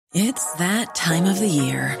It's that time of the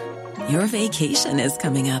year. Your vacation is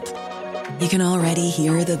coming up. You can already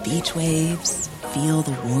hear the beach waves, feel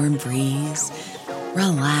the warm breeze,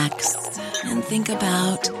 relax, and think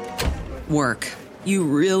about work. You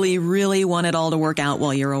really, really want it all to work out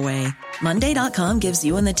while you're away. Monday.com gives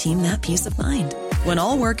you and the team that peace of mind. When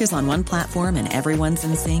all work is on one platform and everyone's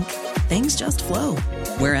in sync, things just flow.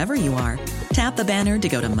 Wherever you are, tap the banner to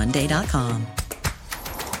go to Monday.com.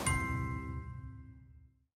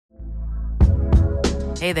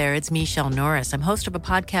 Hey there, it's Michelle Norris. I'm host of a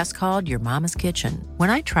podcast called Your Mama's Kitchen.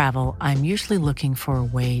 When I travel, I'm usually looking for a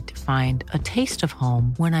way to find a taste of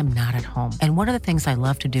home when I'm not at home. And one of the things I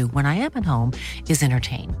love to do when I am at home is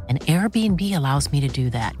entertain. And Airbnb allows me to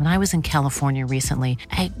do that. When I was in California recently,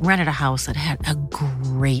 I rented a house that had a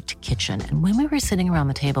great kitchen. And when we were sitting around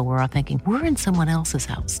the table, we're all thinking, we're in someone else's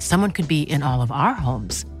house. Someone could be in all of our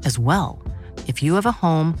homes as well. If you have a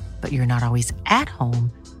home, but you're not always at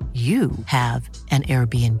home, you have an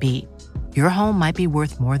Airbnb. Your home might be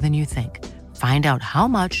worth more than you think. Find out how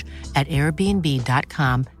much at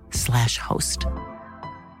airbnb.com/host.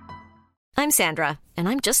 I'm Sandra, and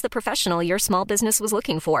I'm just the professional your small business was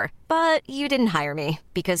looking for. But you didn't hire me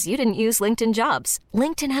because you didn't use LinkedIn Jobs.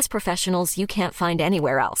 LinkedIn has professionals you can't find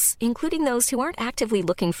anywhere else, including those who aren't actively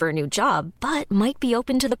looking for a new job, but might be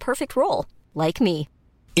open to the perfect role, like me.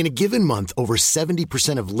 In a given month, over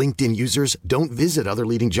 70% of LinkedIn users don't visit other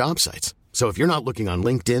leading job sites. So if you're not looking on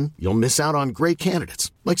LinkedIn, you'll miss out on great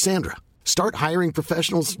candidates like Sandra. Start hiring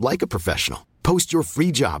professionals like a professional. Post your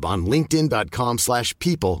free job on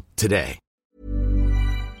linkedin.com/people today.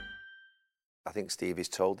 I think Stevie's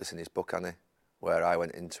told this in his book, hasn't he? Where I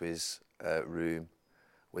went into his room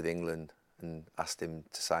with England and asked him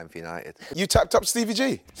to sign for United. You tapped up Stevie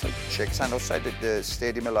G? Shakes hand outside the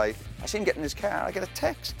Stadium of Life. I see him get in his car, I get a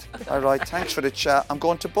text. All right, thanks for the chat, I'm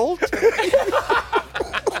going to Bolt.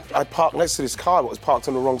 I parked next to this car, but was parked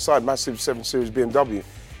on the wrong side, massive 7 Series BMW.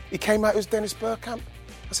 He came out, it was Dennis Bergkamp.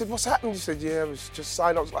 I said, what's happened? He said, yeah, it was just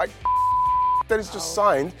signed. I was like, Dennis just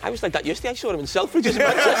signed. I was like that yesterday, I saw him in Selfridges in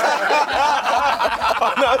Manchester.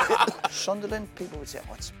 Sunderland, people would say,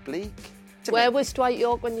 oh, it's bleak. Where was Dwight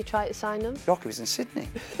York when you tried to sign him? York, he was in Sydney.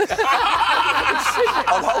 On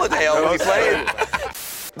holiday, I was playing.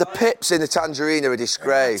 The pips in the Tangerine are a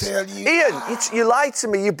disgrace. Ian, you lied to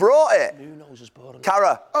me, you brought it.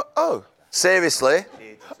 Cara. Oh. Seriously?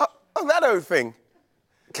 Oh, that old thing.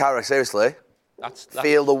 Cara, seriously? That's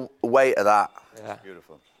Feel the weight of that. Yeah.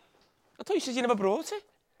 Beautiful. I thought you said you never brought it.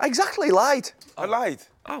 Exactly, lied. I lied.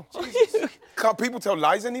 Oh. Can't people tell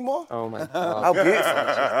lies anymore? Oh, my How God. beautiful.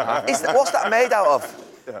 What's that made out of?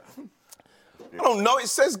 I don't know, it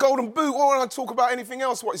says golden boot. Why would I talk about anything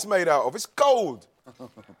else what it's made out of? It's gold.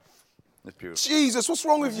 It's beautiful. Jesus, what's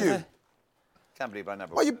wrong with you? Can't believe I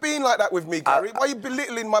never... Why are you being like that with me, Gary? Why are you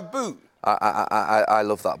belittling my boot? I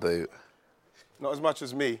love that boot. Not as much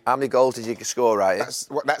as me. How many goals did you score, right?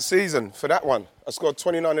 That season, for that one. I scored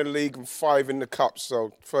 29 in the league and 5 in the cup,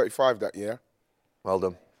 so 35 that year. Well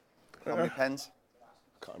done. How many pens?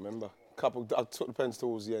 Can't remember. I took the pens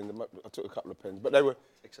towards the end. I took a couple of pens, but they were...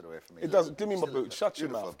 Takes it away from me. It doesn't... Give me my boot. Shut your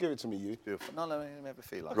mouth. Give it to me, you. Beautiful. No, let me never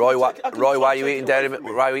feel like Roy, why are you eating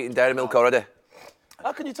dairy milk already?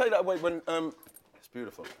 How can you take that away when... It's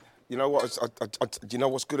beautiful. You know what? You know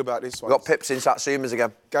what's good about this one? We've got pips in Satsumas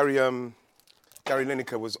again. Gary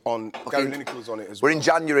Lineker was on. Gary Lineker was on it as well. We're in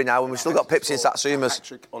January now, and we've still got pips in Satsumas.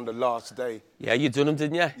 Hat-trick on the last day. Yeah, you done him,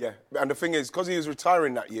 didn't you? Yeah, and the thing is, because he was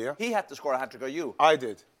retiring that year. He had to score a hat-trick, or you? I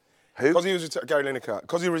did. Who? Because he was Gary Lineker.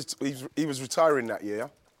 Because he was retiring that year.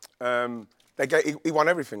 He won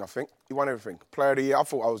everything. I think he won everything. Player of the year. I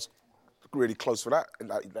thought I was really close for that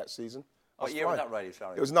that season. What year was that, right?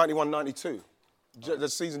 Sorry. It was 91-92. The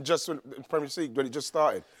season just when the Premier League when it just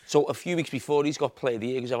started. So a few weeks before he's got Player of the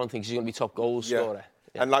Year because everyone thinks he's going to be top goal scorer.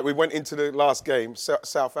 Yeah. And we went into the last game,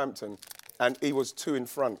 Southampton, and he was 2 in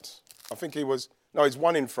front. I think he's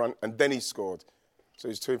 1 in front, and then he scored. So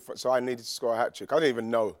he's 2 in front. So I needed to score a hat-trick. I didn't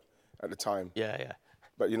even know at the time. Yeah.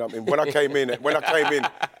 But you know what I mean? When I came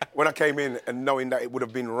in and knowing that it would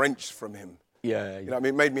have been wrenched from him. Yeah. You know what I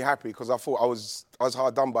mean? It made me happy because I thought I was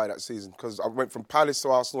hard done by that season because I went from Palace to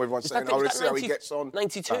Arsenal, everyone saying, let's see how he gets on.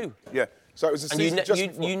 92? Yeah. So it was a season just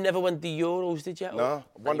before. You never won the Euros, did you? No,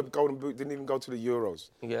 won the Golden Boot, didn't even go to the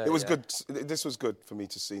Euros. Yeah, it was good. This was good for me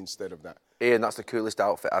to see instead of that. Ian, that's the coolest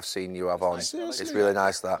outfit I've seen you have on. Seriously? It's really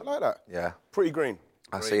nice, that. I like that. Yeah. Pretty green.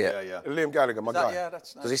 I see it. Yeah. Liam Gallagher, my guy. Yeah,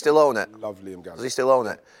 that's nice. Does he still own it? Love Liam Gallagher. Does he still own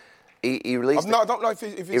it? He released. I don't know if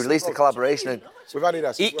he released a collaboration with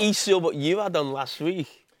Adidas. He saw what you had on last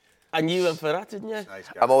week, and you went for that, didn't you? Nice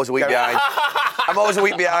guy. I'm always a week behind. I'm always a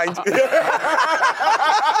week behind.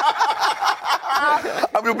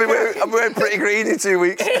 I'm wearing pretty green in 2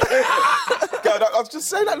 weeks. Girl, I was just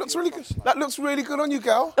saying, that looks really good. That looks really good on you,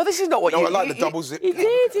 girl. No, this is not what you... I like the double zip. He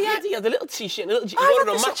did. He had a little t-shirt, and a little. He wore it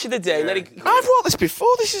on Match of the Day. And then I've wore this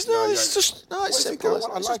before. This is just it's simple.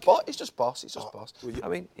 I like it. It's just boss. It's just boss. I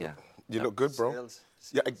mean, yeah. You look good, bro.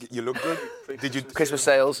 Yeah, you look good. Did you Christmas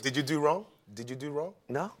sales? Did you do wrong? Did you do wrong?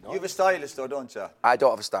 No. You have a stylist, though, don't you? I don't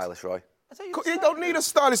have a stylist, Roy. You don't need a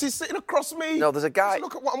stylist. He's sitting across me. No, there's a guy. Just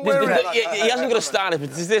look at what I'm wearing. He hasn't got a stylist,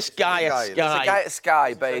 but there's this guy at Sky. There's a guy at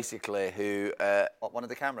Sky, basically, who... one of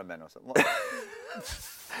the cameramen or something?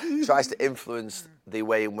 tries to influence the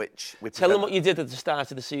way in which we... Tell them what you did at the start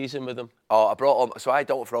of the season with them. Oh, I brought home... So I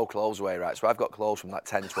don't throw clothes away, right? So I've got clothes from like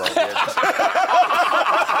 10, 12 years.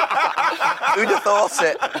 Who'd have thought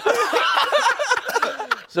it?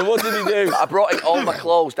 So what did he do? I brought in all my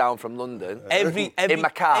clothes down from London. Every in my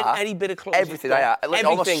car. Any bit of clothes. Everything I had. Like,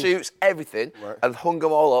 all my suits, everything. Right. And hung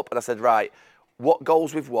them all up. And I said, right, what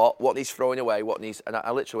goes with what needs throwing away, what needs... And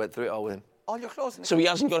I literally went through it all with him. All your clothes? So he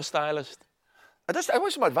hasn't got a stylist? I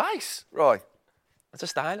want some advice, Roy. That's a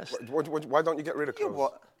stylist. Why don't you get rid of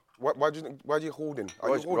clothes? Why are you holding?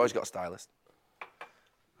 Roy's got a stylist.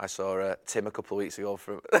 I saw Tim a couple of weeks ago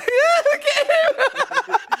from...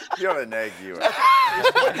 You're an egg, you are.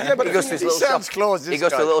 Yeah, but he goes to his little sounds close, He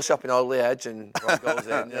goes to a little shop in Holy Edge and Roy goes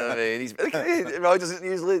in, you know what I mean? Roy doesn't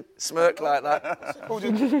usually smirk like that. Well,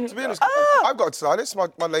 to be honest, I've got a stylist,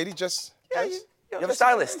 my lady, Jess. Yeah, you have a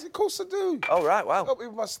stylist? Of course I do. Oh, right, wow. Help me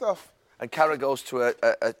with my stuff. And Cara goes to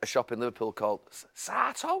a shop in Liverpool called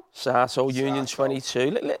Sato, Union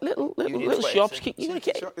 22. Little shops.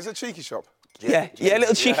 Is it a cheeky shop? Yeah,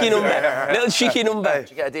 little cheeky number. Little cheeky number.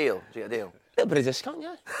 Did you get a deal? Little bit of discount,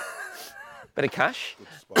 yeah. Bit of cash.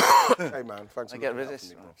 Hey, man, thanks for get rid of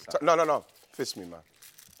this. No. Fist me, man.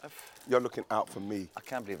 You're looking out for me. I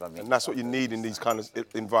can't believe I mean. And that's what you need in these kind of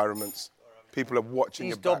environments. People are watching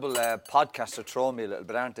These your back. double podcasts are throwing me a little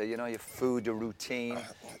bit, aren't they? You know, your food, your routine.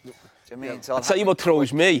 Do you mean? I'll tell you what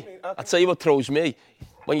throws me.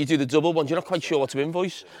 When you do the double ones, you're not quite sure what to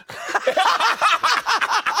invoice.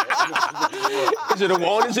 Is it a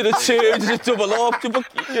 1? Is it a 2? Is it double up? You know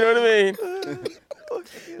what I mean?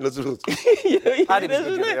 Paddy was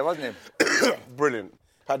good today, wasn't he? Brilliant.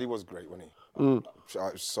 Paddy was great, wasn't he? It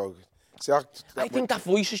was so good. See, I think that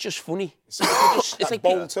voice is just funny. It's like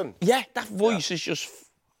Bolton. Yeah, that voice is just...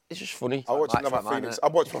 It's just funny. I watched another Phoenix. I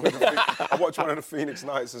watched one of the Phoenix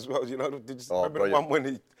nights as well. You know, did you remember the one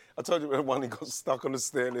when I told you the one he got stuck on the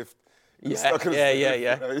stair lift. Yeah.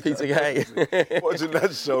 Peter Gay. Watching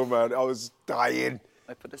that show, man, I was dying.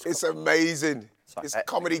 It's amazing. It's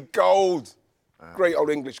comedy gold. Great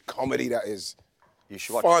old English comedy, that is. You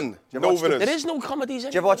should watch fun. There is no comedies Do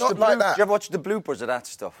anymore. you ever watch the bloopers of that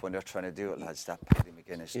stuff when they're trying to do it, lads? That Paddy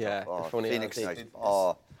McGuinness stuff. Yeah, funny. Phoenix night.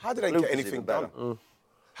 How did they get anything done?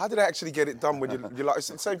 How did they actually get it done when you're like... It's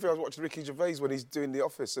the same thing I was watching Ricky Gervais when he's doing The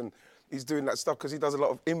Office and he's doing that stuff because he does a lot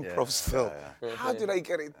of improv still. Yeah. How do they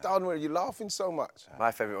get it done when you're laughing so much? My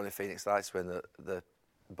favourite one in Phoenix Nights when the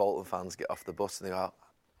Bolton fans get off the bus and they go,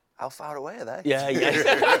 how far away are they? Yeah.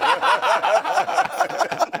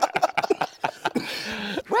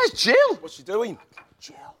 Where's Jill? What's she doing?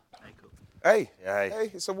 Jill. Hey,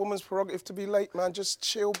 it's a woman's prerogative to be late, man. Just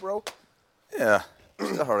chill, bro. Yeah.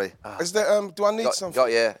 Sorry. Is there, do I need something? Got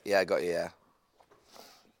you, yeah.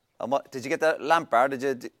 And what, did you get that Lampard?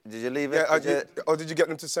 Did you leave it? Yeah, did you get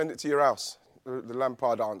them to send it to your house? The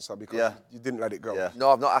Lampard answer, because you didn't let it go. Yeah. No,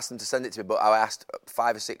 I've not asked them to send it to me, but I asked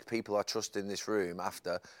 5 or 6 people I trust in this room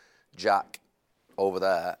after Jack over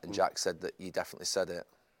there, and Jack said that you definitely said it.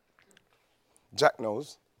 Jack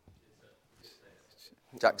knows.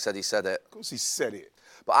 Jack said he said it. Of course he said it.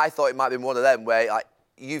 But I thought it might be one of them where, like,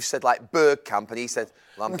 you've said, like, Bergkamp, and he said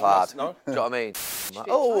Lampard. No? Do you know what I mean? Like,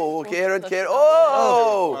 Kieran.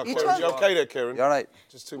 Oh! You okay there, Kieran? You all right?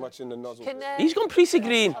 Just too much in the nozzle. He's gone pretty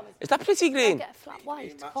green. Is that pretty green? Get a flat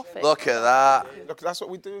white coffee. Look at that. Look, that's what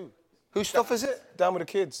we do. Whose stuff is it? Down with the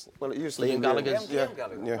kids. Well, it used to be. Liam Gallagher's. Yeah.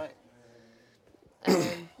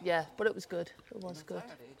 Yeah, but it was good. It was good.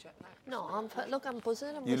 No, I'm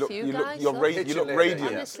buzzing. I'm You with look, you guys. you look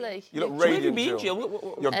radiant. Honestly. You look radiant, Jill?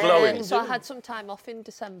 Jill. You're glowing. So I had some time off in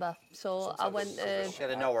December. So I went to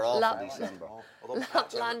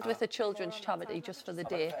Lapland with a children's charity just for the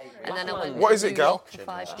day. And then I went What is to it, New girl? York for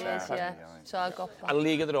 5 days, yeah. So I got back. A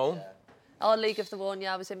league of their own. Oh, League of Their Own,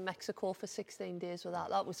 yeah. I was in Mexico for 16 days with that.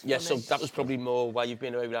 That was funny. Yeah, so that was probably more why you've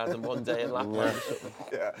been away rather than one day in Lapland.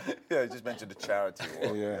 Yeah, you just mentioned the charity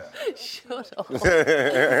walk. Shut up.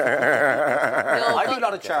 I do a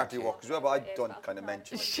lot of charity walks as well, but I don't kind of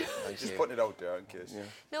mention it. I'm just putting it out there in case. Yeah.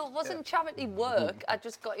 No, it wasn't charity work. I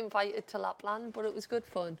just got invited to Lapland, but it was good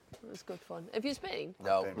fun. Have you been?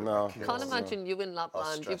 No. Can't imagine you in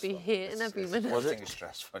Lapland. You'd be hating every minute. Was it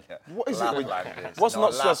stressful? Yeah. What is Lapland it? is. What's No,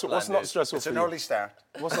 not stressful? Lapland What's not is. stressful It's for an you? early start.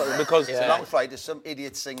 What's not because It's a long flight. There's some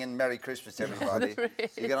idiot singing Merry Christmas to everybody.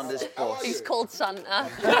 You get on this bus. He's called Santa.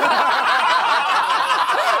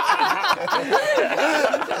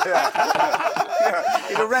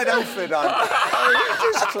 With a red outfit on. Oh,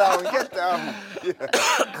 just clown, get down.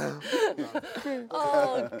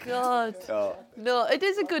 Oh, God. No, it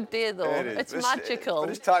is a good day, though. It is. It's magical. But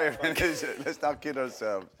it's tiring, is it? Let's not kid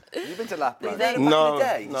ourselves. Have you been to Lapland? No,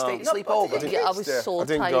 you sleep over. Yeah, I was so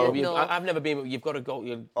didn't tired. go. No. I've never been, but you've got to go.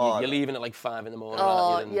 You're leaving at like 5 in the morning.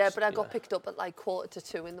 Oh, aren't you? yeah, but I got picked up at like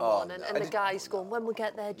 1:45 in the morning, and the guy's going, when we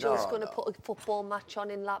get there, Joe's going to put a football match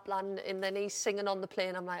on in Lapland, and then he's singing on the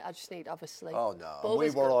plane. I'm like, I just need to have a sleep. Oh, no. But We it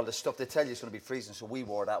was wore good. all the stuff. They tell you it's going to be freezing, so we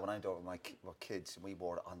wore that when I was with my kids, and we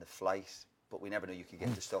wore it on the flight. But we never knew you could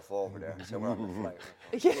get the stuff over there, so we're on the flight.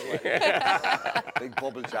 Big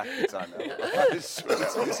bubble jackets on now. You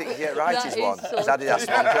think Gerrard That is is one? so Was Adidas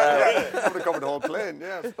Moncler? I would have covered the whole plane,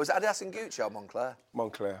 yeah. Was it Adidas and Gucci or Moncler?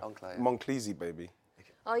 Moncler. Yeah. Moncleasy, baby.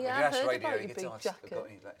 Oh, yeah, I heard about your big jacket.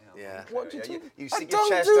 Yeah. What did you do? You I stick your don't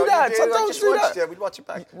chest do out, that. you I do. don't just do watched that. it. We'd watch it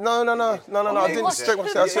back. No. I didn't stick my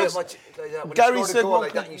chest. Gary said Remember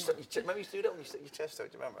Moncler. you used to do that when you stuck your chest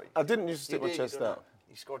out, do you remember? I didn't used to stick You my did, chest you don't out. know.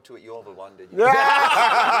 You scored 2 at Yeovil one, did you? Yeah.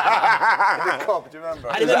 In the cup, do you remember?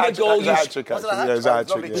 I remember the goal. It was a hat-trick, actually. Yeah, it was a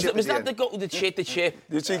hat-trick, yeah. Was that the goal, the chip? The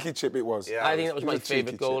cheeky chip it was. Yeah. I think that was It my was a cheeky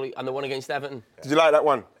favourite goal, and the one against Everton. Did you like that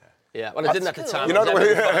one? Yeah, well, I didn't at the time. You know the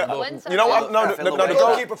way. When's that? You know what? No, the The goal.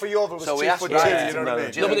 goalkeeper for Yeovil was So we 2 asked foot Rice, 2, you know what I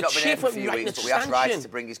mean? No, but the Not been chip here for a went few right in weeks, the but we asked Rice stanchion. to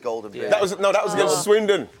bring his golden beer. That was against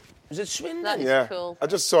Swindon. Was it Swindon? That is Yeah. cool. I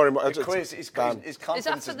just saw him. His confidence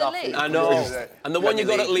for is the not league? I know. And the one you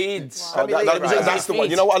got at Leeds. Oh, that's the one.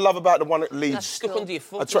 You know what I love about the one at Leeds? That's stuck under your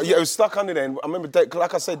foot. Yeah, it was stuck under there. And I remember,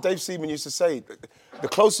 like I said, Dave Seaman used to say, the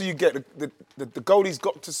closer you get, the goalie's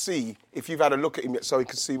got to see if you've had a look at him yet, so he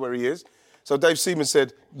can see where he is. So Dave Seaman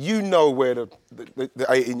said, you know where the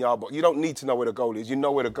 18-yard box. You don't need to know where the goal is. You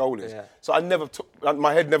know where the goal is. Yeah. So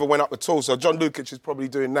my head never went up at all. So John Lukic is probably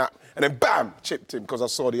doing that. And then bam, chipped him because I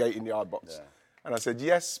saw the 18-yard box. Yeah. And I said,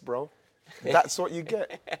 yes, bro. That's what you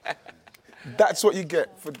get. That's what you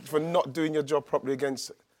get for not doing your job properly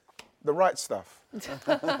against the right stuff.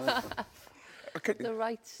 Okay. The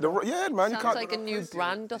right stuff. Yeah, man. Sounds You can't. like a new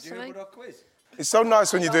brand or something. It's so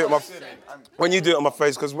nice when you do it on my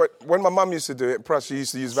face, because when my mum used to do it, plus she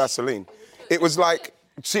used to use Vaseline, it was like,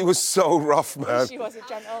 she was so rough, man. She was a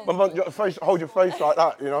gentle. My mum, hold your face like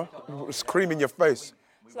that, you know? It was cream in your face.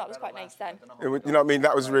 So that was quite nice then. You know what I mean?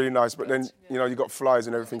 That was really nice, but then, you know, you got flies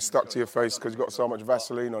and everything stuck to your face because you got so much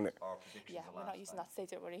Vaseline on it. Yeah, we're not using that today,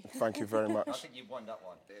 don't worry. Thank you very much. I think you won that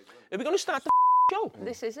one. Are we going to start the show?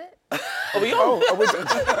 This is it. Are we on?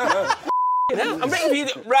 I'm ready for you.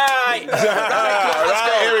 Right. Here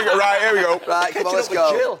we go. Right, come on, let's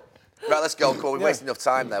go. Right, let's go. Come on, we've wasted enough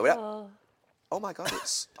time there. Oh my God,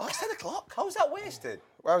 it's 10 o'clock. How was that wasted?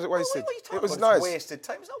 Why was it wasted? What are you talking It was about? nice. It's wasted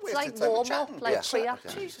time. It's not It's wasted like time. warm-up, like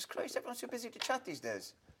pre-act. Jesus Christ, everyone's too busy to chat these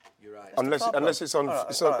days. You're right. Unless it's on, All right,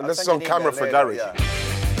 unless it's I'll on send you an camera email for later, Gary. yeah.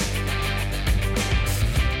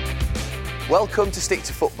 Welcome to Stick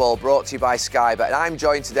to Football, brought to you by Sky Bet. And I'm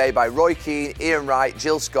joined today by Roy Keane, Ian Wright,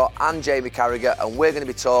 Jill Scott and Jamie Carragher, and we're going to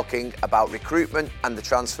be talking about recruitment and the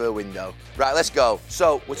transfer window. Right, let's go.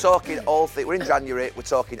 So we're talking we're in January, we're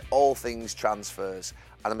talking all things transfers.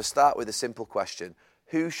 And I'm going to start with a simple question.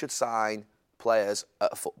 Who should sign players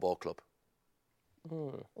at a football club?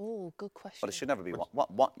 Oh, good question. But it should never be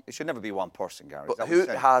it should never be one person, Gary. But who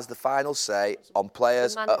has the final say on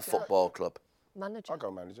players The at a manager. football club? Manager. I'll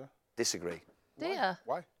go manager. Disagree. Do you?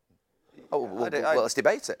 Why? Oh, well, let's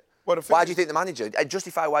debate it. Well, the thing Why is- do you think the manager...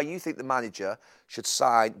 justify why you think the manager should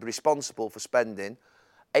be responsible for spending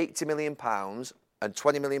 £80 million and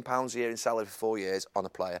 £20 million a year in salary for 4 years on a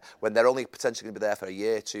player when they're only potentially going to be there for a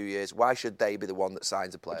year, 2 years. Why should they be the one that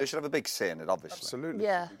signs a player? They should have a big say in it, obviously. Absolutely.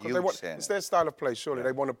 Yeah. 'Cause it's their style of play, surely.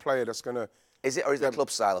 They want a player that's going to... Is it, or is it the club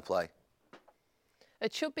style of play?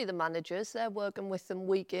 It should be the managers. They're working with them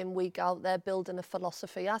week in, week out. They're building a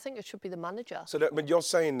philosophy. I think it should be the manager. So but you're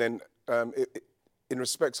saying then, in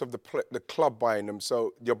respects of the club buying them,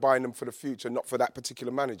 so you're buying them for the future, not for that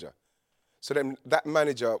particular manager. So then that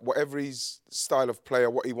manager, whatever his style of play or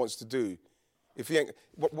what he wants to do, If he ain't,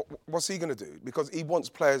 what's he going to do? Because he wants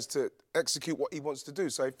players to execute what he wants to do.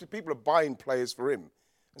 So if the people are buying players for him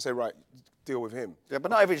and say, right, deal with him. Yeah,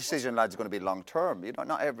 but not every decision, lads, is going to be long term. You know,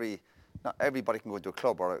 not everybody can go into a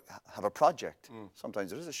club or have a project.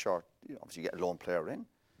 Sometimes there is a short. You know, obviously, you get a loan player in.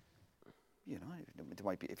 You know, it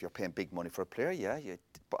might be if you're paying big money for a player. Yeah.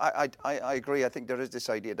 But I agree. I think there is this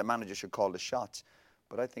idea the manager should call the shots.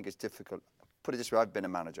 But I think it's difficult. Put it this way, I've been a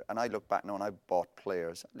manager, and I look back now and I bought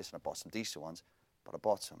players. Listen, I bought some decent ones, but I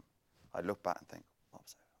bought some. I look back and think,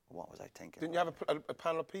 what was I thinking? Didn't you have a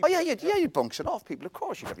panel of people? Oh, yeah, you bunks it off people. Of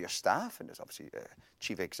course, you have your staff, and there's obviously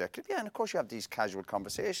chief executive. Yeah, and of course you have these casual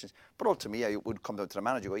conversations. But ultimately, it would come down to the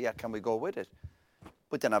manager, go, yeah, can we go with it?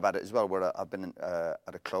 But then I've had it as well, where I've been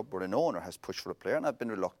at a club where an owner has pushed for a player, and I've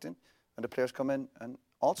been reluctant, and the players come in and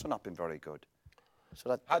also not been very good. So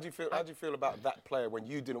that. How do you feel about that player when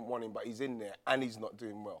you didn't want him, but he's in there and he's not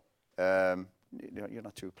doing well? You're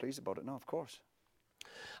not too pleased about it, no, of course.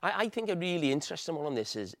 I think a really interesting one on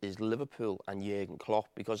this is Liverpool and Jurgen Klopp,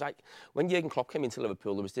 because when Jurgen Klopp came into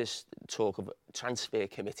Liverpool, there was this talk of a transfer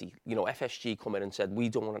committee. You know, FSG come in and said, we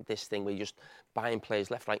don't want this thing, we're just buying players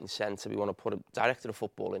left, right and centre, we want to put a director of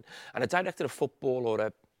football in. And a director of football or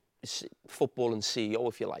a football and CEO,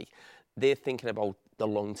 if you like, they're thinking about the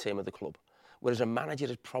long term of the club. Whereas a manager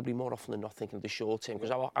is probably more often than not thinking of the short term,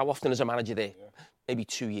 because how often is a manager there? Yeah. Maybe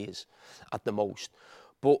 2 years at the most.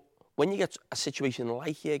 But when you get a situation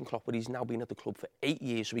like Jurgen Klopp, where he's now been at the club for 8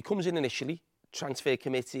 years, so he comes in initially, transfer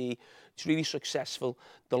committee, it's really successful.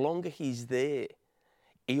 The longer he's there,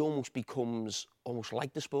 he almost becomes almost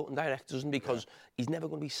like the sporting director, doesn't he? Because he's never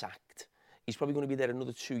going to be sacked. He's probably going to be there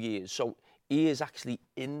another 2 years. So he is actually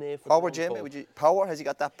in there for power, Jamie. Power? Has he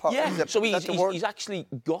got that power? Yeah, so he's actually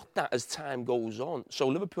got that as time goes on. So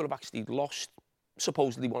Liverpool have actually lost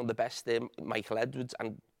supposedly one of the best there, Michael Edwards,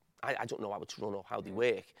 and I don't know how it's run or how they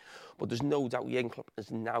work, but there's no doubt Jurgen Klopp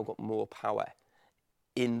has now got more power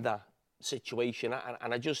in that situation.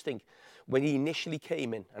 And I just think when he initially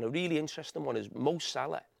came in, and a really interesting one is Mo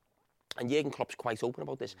Salah, and Jurgen Klopp's quite open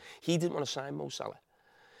about this, he didn't want to sign Mo Salah.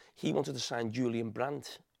 He wanted to sign Julian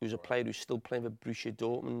Brandt, who's a player who's still playing for Borussia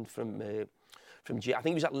Dortmund from I think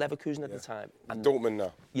he was at Leverkusen at the time. And Dortmund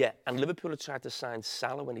now. Yeah, and Liverpool had tried to sign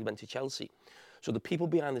Salah when he went to Chelsea. So the people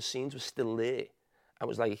behind the scenes were still there. I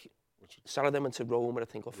was like, Salah then went to Roma, I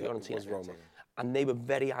think, or Fiorentina. Roma. And they were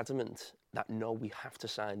very adamant that, no, we have to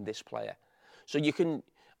sign this player. So you can,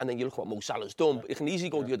 and then you look at what Mo Salah's done, but it can easily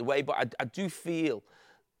go the other way. But I do feel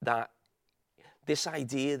that this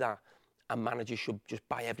idea that a manager should just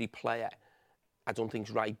buy every player, I don't think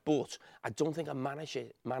is right. But I don't think a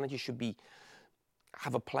manager should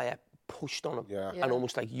have a player pushed on him, and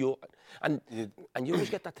almost like you always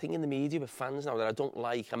get that thing in the media with fans now that I don't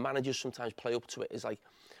like, and managers sometimes play up to it. It's like,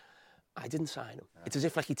 I didn't sign him. It's as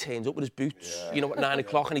if like he turns up with his boots, you know, at 9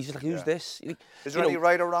 o'clock, and he's just like, who's this? Is there any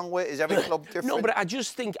right or wrong way? Is every club different? No, but I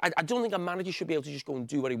just think, I don't think a manager should be able to just go and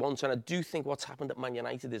do what he wants, and I do think what's happened at Man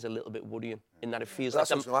United is a little bit worrying, in that it feels like... That's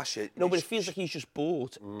what I was going to ask you. No, but it feels like he's just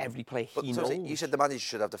bought every player he knows. You said the manager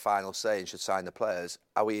should have the final say and should sign the players.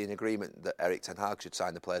 Are we in agreement that Erik ten Hag should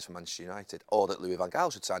sign the players for Manchester United, or that Louis van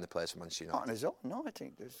Gaal should sign the players for Manchester United? Not on his own. No, I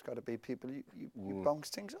think there's got to be people you bounce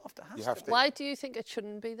things off. There has to be. Why do you think it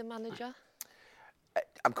shouldn't be the manager?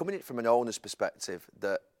 I'm coming in from an owner's perspective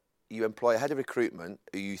that you employ a head of recruitment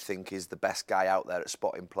who you think is the best guy out there at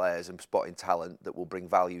spotting players and spotting talent that will bring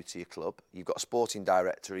value to your club. You've got a sporting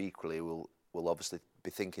director equally who will obviously be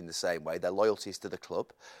thinking the same way. Their loyalty is to the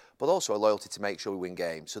club, but also a loyalty to make sure we win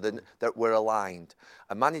games. So then that we're aligned.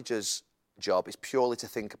 A manager's job is purely to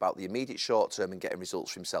think about the immediate short term and getting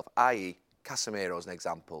results for himself, i.e. Casemiro as an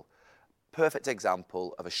example. Perfect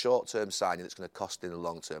example of a short-term signing that's going to cost in the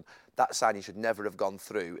long term. That signing should never have gone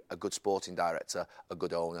through a good sporting director, a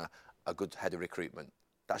good owner, a good head of recruitment.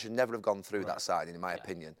 That should never have gone through that signing, in my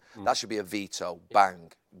opinion. That should be a veto, bang,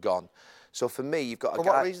 gone. So for me, you've got a guy... For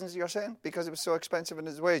what reasons you're saying? Because it was so expensive in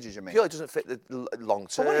his wages, you mean? Purely doesn't fit the long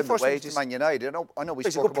term, when he first wages. went to Man United, I know we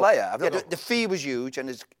He's spoke a good player. The fee was huge, and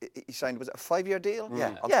he signed, was it a 5-year deal?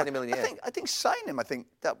 Yeah, on 20 million a year. I think sign him,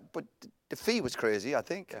 but the fee was crazy, I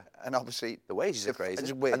think. Yeah. And obviously... The wages are crazy.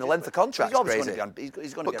 And the length of contract's crazy.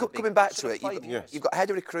 He's going to But coming back to it, you've got a head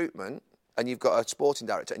of recruitment, and you've got a sporting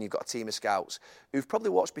director, and you've got a team of scouts who've probably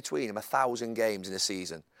watched between them 1,000 games in a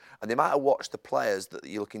season. And they might have watched the players that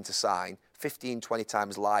you're looking to sign 15, 20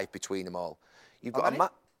 times live between them all. You've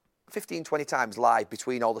got 15, 20 times live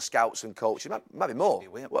between all the scouts and coaches. Might be more.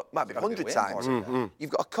 Might be 100 times.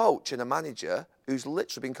 You've got a coach and a manager who's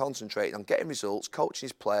literally been concentrating on getting results, coaching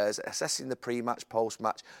his players, assessing the pre-match,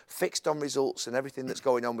 post-match, fixed on results and everything that's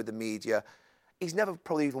going on with the media. He's never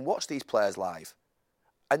probably even watched these players live.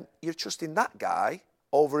 And you're trusting that guy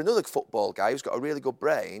over another football guy who's got a really good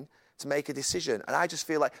brain to make a decision. And I just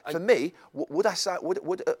feel like, for me,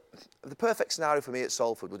 the perfect scenario for me at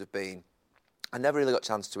Salford would have been, I never really got a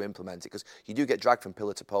chance to implement it because you do get dragged from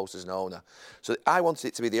pillar to post as an owner. So I wanted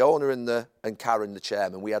it to be the owner and Karen, the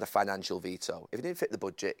chairman. We had a financial veto. If it didn't fit the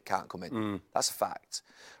budget, it can't come in. That's a fact,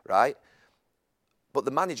 right? But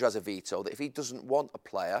the manager has a veto that if he doesn't want a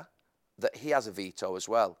player, that he has a veto as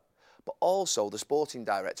well. But also the sporting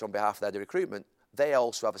director, on behalf of their recruitment, they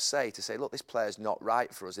also have a say to say, look, this player's not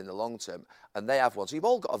right for us in the long term. And they have one. So you've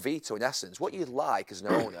all got a veto in essence. What you'd like as an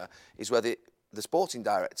owner is whether the sporting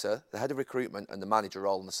director, the head of recruitment and the manager are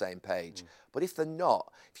all on the same page. But if they're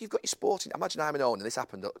not, if you've got your sporting... Imagine I'm an owner, this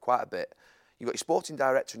happened quite a bit. You've got your sporting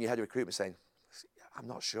director and your head of recruitment saying, I'm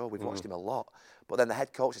not sure, we've watched him a lot. But then the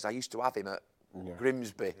head coach says, I used to have him at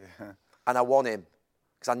Grimsby and I want him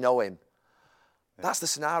because I know him. That's the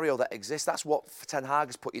scenario that exists. That's what Ten Hag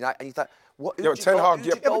has put United. And you thought, what? Ten Hag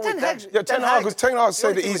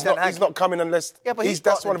said that he's not coming unless. Yeah, but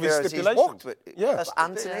that's one of his stipulations. That's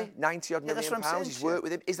Anthony, £90 million. He's worked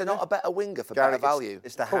with him. Is there not a better winger for better value?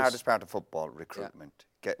 It's the hardest part of football, recruitment,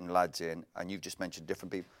 getting lads in, and you've just mentioned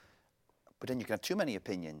different people. But then you can have too many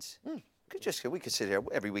opinions. We could sit here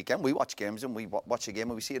every weekend. We watch games and we watch a game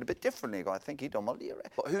and we see it a bit differently. I think he done well.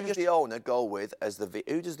 But who does the owner go with as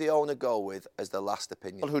the last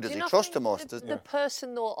opinion? Well, who does he trust the most? The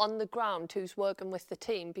person though on the ground who's working with the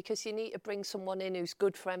team, because you need to bring someone in who's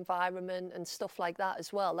good for environment and stuff like that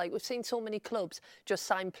as well. Like we've seen so many clubs just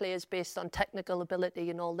sign players based on technical ability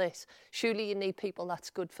and all this. Surely you need people that's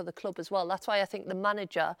good for the club as well. That's why I think the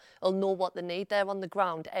manager will know what they need. They're on the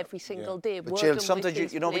ground every single day. But Jill,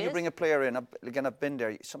 sometimes when you bring a player in, I've been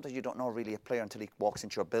there, sometimes you don't know really a player until he walks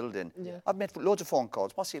into your building. I've made loads of phone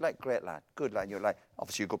calls. What's he like? Great lad, good lad. You're like,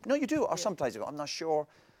 obviously you go, no, you do. Or sometimes you go, I'm not sure.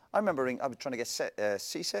 I remember I was trying to get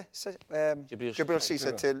Cisse, Gerrard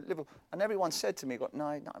Cisse to Liverpool. And everyone said to me, no,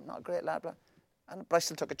 I'm not a great lad. But I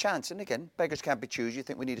still took a chance. And again, beggars can't be choosers. You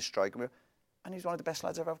think we need a striker. And he's one of the best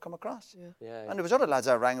lads I've ever come across. And there was other lads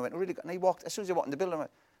I rang and went, really good. And he walked, as soon as he walked in the building, I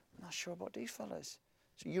went, I'm not sure about these fellas.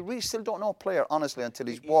 So you really still don't know a player, honestly, until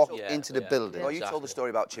he's walked into the building. Well, you told the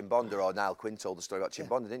story about Chimbonda, or Niall Quinn told the story about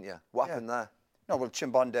Chimbonda, didn't you? What happened there? No, well,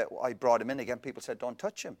 Chimbonda, I brought him in again. People said, don't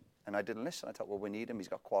touch him. And I didn't listen. I thought, well, we need him. He's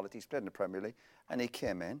got quality. He's played in the Premier League. And he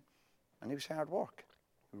came in, and he was hard work.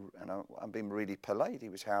 And I'm being really polite. He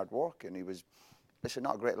was hard work, and he was,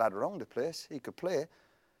 not a great lad around the place. He could play.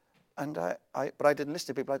 And but I didn't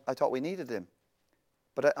listen to people. I thought we needed him.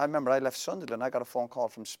 But I remember I left Sunderland. I got a phone call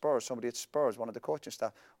from Spurs, somebody at Spurs, one of the coaching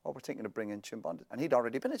staff. Oh, we're thinking of bringing Chimbonda. And he'd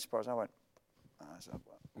already been at Spurs. I went, I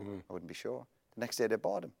wouldn't be sure. The next day they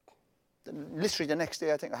bought him. Literally the next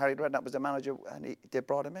day, I think Harry Redknapp was the manager, and they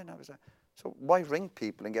brought him in. I was like, so why ring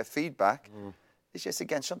people and get feedback? It's just,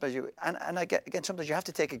 again, sometimes sometimes you have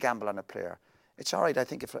to take a gamble on a player. It's all right, I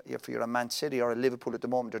think, if you're a Man City or a Liverpool at the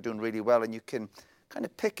moment, they're doing really well, and you can kind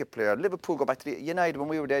of pick a player. Liverpool, go back to the United, when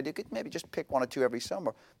we were there, you could maybe just pick one or two every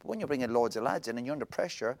summer. But when you're bringing loads of lads in and you're under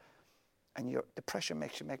pressure, and the pressure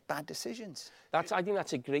makes you make bad decisions. I think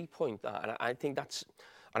that's a great point. And I think that's...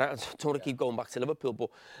 And I don't want to keep going back to Liverpool, but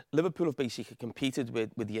Liverpool have basically competed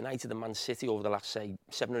with United and Man City over the last, say,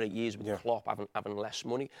 7 or 8 years with Klopp having less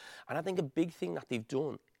money. And I think a big thing that they've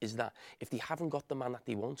done is that if they haven't got the man that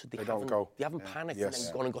they wanted, they haven't panicked and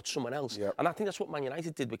then gone and got someone else. And I think that's what Man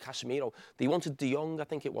United did with Casemiro. They wanted De Jong, I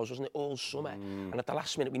think it was, wasn't it, all summer. And at the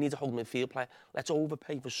last minute, we need a holding midfield player. Let's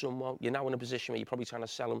overpay for someone. You're now in a position where you're probably trying to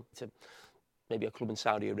sell him to maybe a club in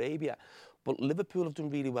Saudi Arabia. But Liverpool have done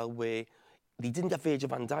really well where they didn't get Virgil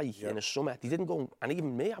van Dijk in the summer. They didn't go, and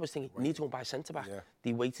even me, I was thinking, need to go and buy centre-back.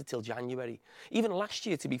 They waited till January. Even last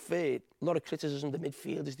year, to be fair, a lot of criticism, the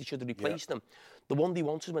midfielders, they should have replaced them. The one they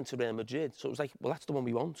wanted went to Real Madrid. So it was like, well, that's the one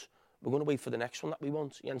we want. We're going to wait for the next one that we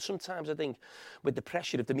want. And sometimes I think with the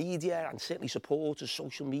pressure of the media and certainly supporters,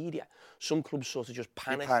 social media, some clubs sort of just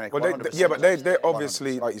panic. Well, but they're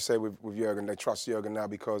obviously, like you say with Jurgen, they trust Jurgen now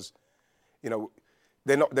because, you know,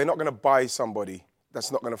 they're not going to buy somebody that's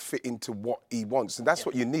not going to fit into what he wants, and that's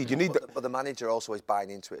what you need. But the manager also is buying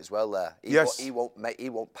into it as well. There, he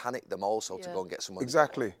won't panic them also to go and get someone.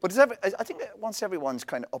 Exactly. But I think once everyone's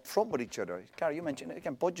kind of upfront with each other, Gary, you mentioned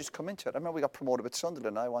again, budgets come into it. I remember we got promoted with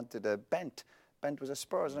Sunderland. I wanted Bent. Bent was a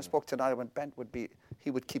Spurs, and I spoke to Niall when Bent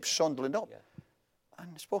he would keep Sunderland up.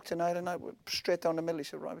 And I spoke to Niall, and I went straight down the middle. He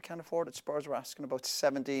said, "Right, we can't afford it." Spurs were asking about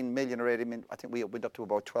 17 million or 18 million. I think we went up to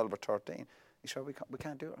about 12 or 13. He said, we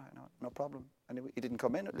can't do it right now, no problem. And he didn't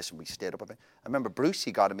come in. Listen, we stayed up a bit. I remember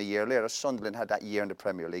Brucey got him a year later. Sunderland had that year in the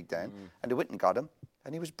Premier League then, and they went and got him,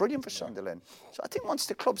 and he was brilliant for Sunderland. So I think once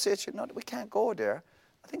the club says, no, we can't go there,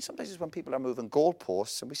 I think sometimes it's when people are moving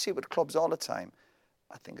goalposts, and we see it with clubs all the time.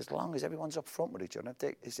 I think as long as everyone's up front with each other,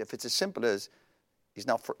 if it's as simple as he's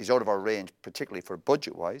out of our range, particularly for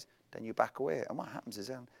budget-wise, then you back away. And what happens is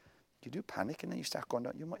then you do panic, and then you start going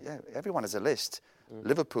down. Everyone has a list.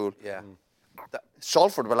 Liverpool. Yeah.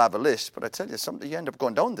 Salford will have a list, but I tell you, you end up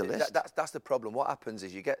going down the list. That's the problem. What happens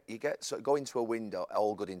is you go into a window,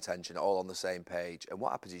 all good intention, all on the same page, and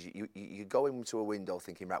what happens is you go into a window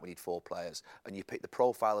thinking, right, we need 4 players, and you pick the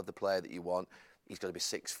profile of the player that you want. He's got to be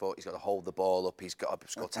 6 foot. He's got to hold the ball up. He's got to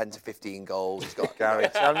score 10 to 15 goals. He's got Gary,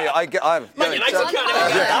 tell me, I'm. Man United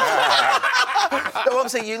No, what I'm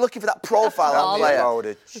saying, you're looking for that profile of player.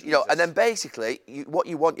 And then basically, what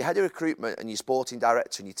you want, your head of recruitment and your sporting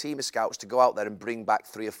director and your team of scouts to go out there and bring back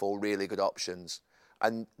 3 or 4 really good options.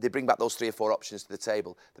 And they bring back those 3 or 4 options to the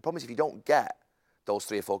table. The problem is if you don't get those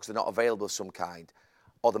 3 or 4 because they're not available of some kind,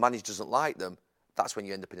 or the manager doesn't like them, that's when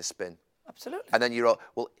you end up in a spin. Absolutely. And then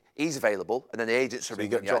he's available, and then the agents are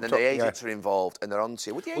ringing you, and then the agents are involved, and they're on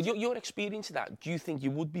to you. Well, your experience of that, do you think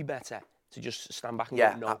you would be better to just stand back and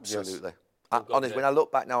go, no? Absolutely. Honestly, when I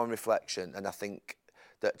look back now on reflection, and I think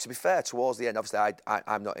that, to be fair, towards the end, obviously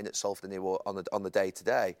I'm not in at Salford anymore on the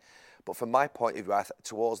day-to-day, but from my point of view,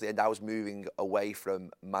 towards the end, I was moving away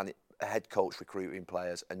from head coach recruiting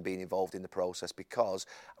players and being involved in the process, because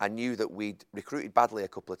I knew that we'd recruited badly a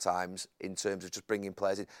couple of times in terms of just bringing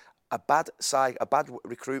players in. A bad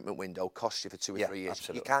recruitment window costs you for 2 or 3 years.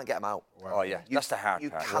 Absolutely. You can't get them out. Wow. Oh, yeah. That's the hard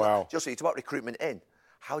part. Wow. Just so it's about recruitment in.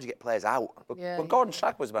 How do you get players out? When Gordon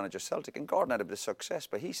Slack was manager of Celtic, and Gordon had a bit of success,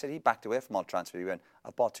 but he said he backed away from all transfer. He went,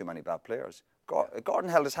 I've bought too many bad players. Gordon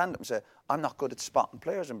held his hand up and said, I'm not good at spotting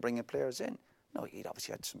players and bringing players in. No, he'd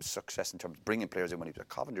obviously had some success in terms of bringing players in when he was at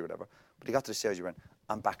Coventry or whatever. But he got to the stage he went,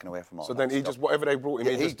 I'm backing away from all that. So then he just, whatever they brought him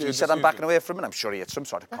in, he said, I'm backing away from it. I'm sure he had some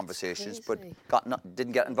sort of conversations, but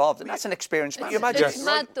didn't get involved. And that's an experience. It's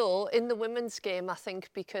mad, though, in the women's game, I think,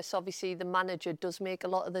 because obviously the manager does make a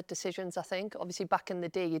lot of the decisions, I think. Obviously, back in the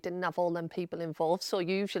day, you didn't have all them people involved. So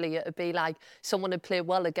usually it would be like someone would play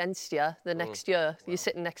well against you the next year. You're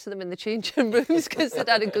sitting next to them in the changing rooms because they'd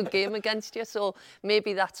had a good game against you. So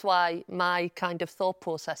maybe that's why my kind of thought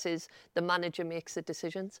process is the manager makes the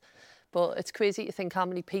decisions. But it's crazy to think how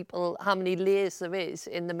many layers there is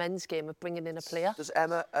in the men's game of bringing in a player. Does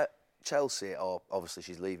Emma at Chelsea, or obviously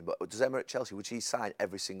she's leaving, but does Emma at Chelsea, would she sign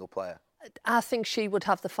every single player? I think she would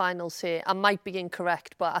have the final say. I might be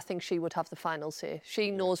incorrect, but I think she would have the final say.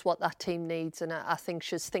 She knows what that team needs, and I think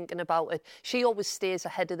she's thinking about it. She always stays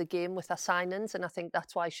ahead of the game with her signings, and I think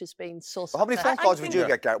that's why she's been so successful. How many phone calls would you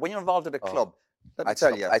get, Garrett, when you're involved at a club? Let me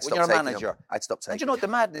tell you, when you're a manager, I'd stop taking. And you know what the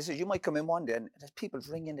madness is? You might come in one day and there's people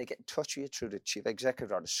ringing, they get in touch with you through the chief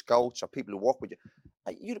executive or the scouts or people who work with you.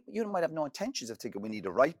 You might have no intentions of thinking we need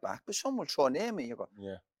a right back, but someone will throw a name and you go,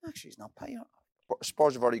 actually, he's not paying.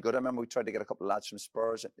 Spurs are very good. I remember we tried to get a couple of lads from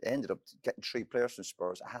Spurs. It ended up getting 3 players from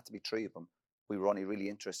Spurs. It had to be 3 of them. We were only really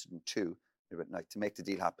interested in 2. We went, to make the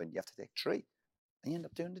deal happen, you have to take 3. And you end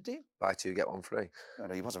up doing the deal. Buy 2, get 1 free.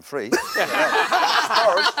 No, he wasn't free. Spurs.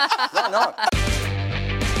 No.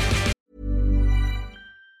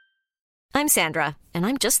 I'm Sandra, and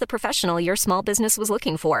I'm just the professional your small business was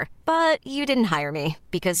looking for. But you didn't hire me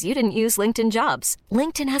because you didn't use LinkedIn Jobs.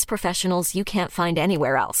 LinkedIn has professionals you can't find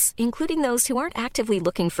anywhere else, including those who aren't actively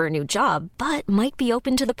looking for a new job, but might be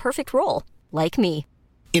open to the perfect role, like me.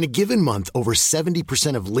 In a given month, over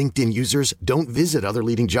 70% of LinkedIn users don't visit other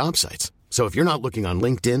leading job sites. So if you're not looking on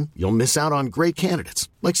LinkedIn, you'll miss out on great candidates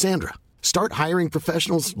like Sandra. Start hiring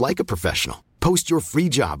professionals like a professional. Post your free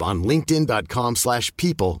job on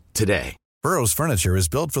linkedin.com/people today. Burrow's furniture is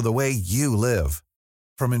built for the way you live.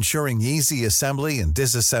 From ensuring easy assembly and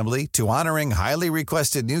disassembly to honoring highly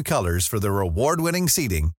requested new colors for their award-winning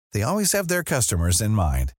seating, they always have their customers in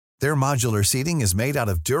mind. Their modular seating is made out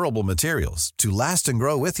of durable materials to last and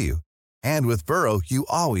grow with you. And with Burrow, you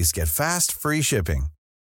always get fast, free shipping.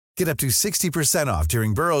 Get up to 60% off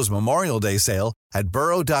during Burrow's Memorial Day sale at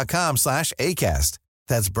burrow.com/ACAST.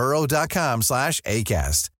 That's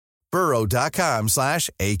burrow.com/ACAST.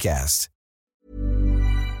 burrow.com/ACAST.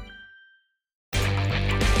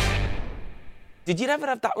 Did you ever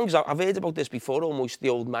have that one? Because I've heard about this before, almost the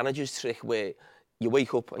old manager's trick where you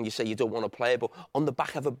wake up and you say you don't want to play, but on the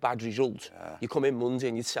back of a bad result, you come in Monday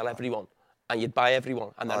and you'd sell everyone. And you'd buy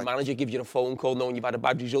everyone, and the manager gives you a phone call knowing you've had a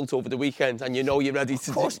bad result over the weekend, and you know you're ready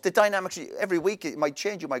to. Of course, the dynamics every week it might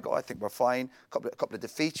change. You might go, I think we're fine. A couple of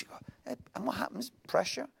defeats. You go, and what happens?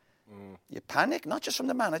 Pressure. You panic, not just from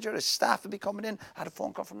the manager, his staff would be coming in. I had a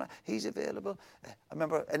phone call from that. He's available. I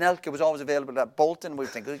remember Anelka was always available at Bolton. We would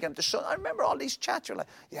think, I remember all these chats. You're like,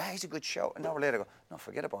 yeah, he's a good shout. An hour later, I go, no,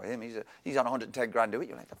 forget about him. He's on 110 grand a week.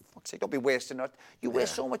 You're like, for fuck's sake, don't be wasting it. You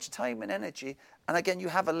waste so much time and energy. And again, you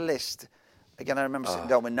have a list. Again, I remember sitting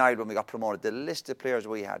down with Niall when we got promoted. The list of players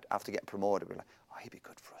we had after getting promoted, we were like, oh, he'd be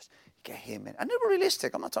good for us. Get him in. And they were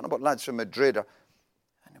realistic. I'm not talking about lads from Madrid and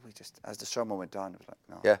we just, as the summer went on, it was like,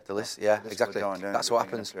 no. Yeah, the list, exactly. That's what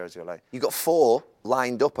happens. Like. You got 4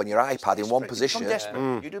 lined up on your iPad in one position. You become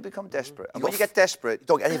desperate. You do become desperate. And when you get desperate, you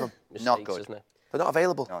don't get any of them. Not good. Isn't it? They're not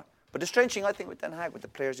available. No. But the strange thing, I think, with Den Haag, with the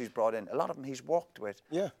players he's brought in, a lot of them he's worked with.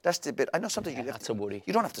 Yeah. That's the bit. I know sometimes you have that's a worry.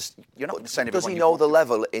 You don't have to. You're not going to sign everyone. Does he know the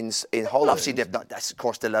level in Holland? Well, obviously, that's, of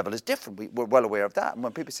course, the level is different. We're well aware of that. And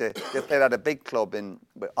when people say they played at a big club in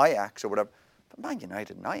Ajax or whatever, but Man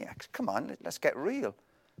United and Ajax, come on, let's get real.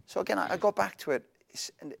 So again, I go back to it.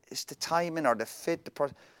 It's the timing or the fit.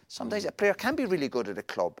 Sometimes a player can be really good at a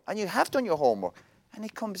club, and you have done your homework, and he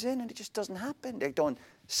comes in and it just doesn't happen. They don't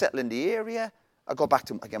settle in the area. I go back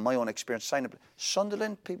to, again, my own experience signing up.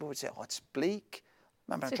 Sunderland, people would say, oh, it's bleak.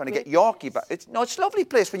 Remember, I'm trying to get Yorkie back. It's a lovely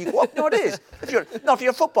place when you go up. No, it is. If you're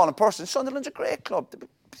a footballing person, Sunderland's a great club. The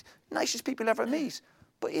nicest people ever meet.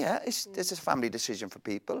 But yeah, it's a family decision for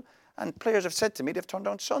people. And players have said to me, they've turned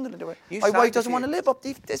down Sunderland. My wife doesn't want to live up.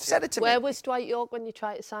 They've said it to me. Where was Dwight York when you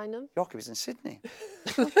tried to sign him? Yorkie was in Sydney.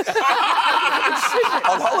 On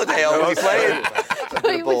holiday, or was he playing?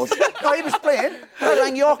 No, he was playing. I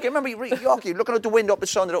rang Yorkie. I remember Yorkie looking out the window up the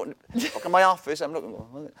Sunderland. Look in my office. I'm looking,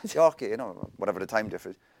 Yorkie, whatever the time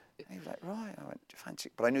difference. And he was like, right. I went, do you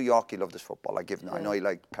fancy? But I knew Yorkie loved his football. I know he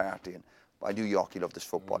liked partying. But I knew Yorkie loved his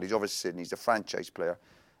football. He's over Sydney. He's a franchise player.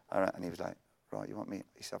 And he was like, right, you want me?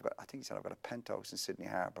 He said, I've got a penthouse in Sydney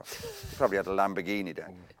Harbour. He probably had a Lamborghini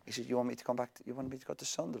then. He said, you want me to come back? You want me to go to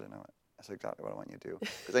Sunderland? I went, that's exactly what I want you to do.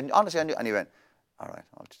 Because honestly, I knew. And he went, all right,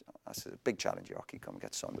 that's a big challenge, Yorkie. Come and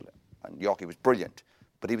get Sunderland. And Yorkie was brilliant,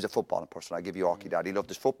 but he was a footballing person. I give Yorkie that. He loved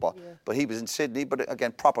his football. Yeah. But he was in Sydney. But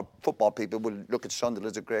again, proper football people will look at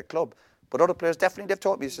Sunderland as a great club. But other players definitely, they've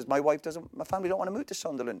told me, he says, my family don't want to move to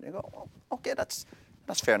Sunderland. They go, oh, okay, that's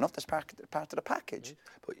fair enough. That's part of the package.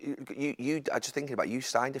 But you I just thinking about, you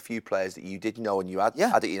signed a few players that you did know and you had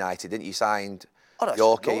at United, didn't you? Signed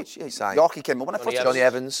Yorkie. Yorkie came in. When I first Johnny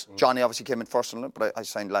Evans. Johnny obviously came in first, but I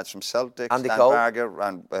signed lads from Celtic, Andy Stan Cole. Barger,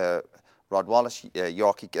 and Rod Wallace.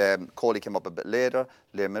 Yorkie, Coley came up a bit later.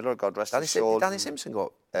 Lear Miller, God rest his soul. Danny Simpson go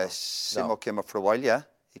up? Simo came up for a while, yeah.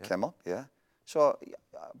 He came up, yeah. So,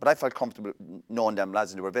 but I felt comfortable knowing them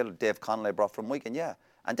lads and they were available. Dave Connolly I brought from Wigan, yeah.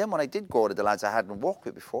 And then when I did go to the lads I hadn't worked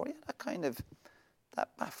with before, that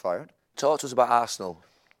backfired. Talk to us about Arsenal.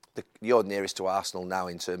 You're nearest to Arsenal now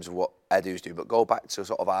in terms of what Edu's doing, but go back to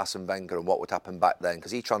sort of Arsene Wenger and what would happen back then,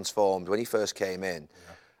 because he transformed when he first came in.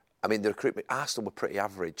 Yeah. I mean, the recruitment, Arsenal were pretty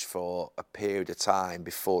average for a period of time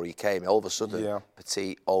before he came. All of a sudden,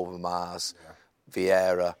 Petit, Overmars,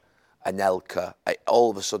 Vieira, Anelka,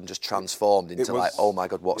 all of a sudden just transformed into oh my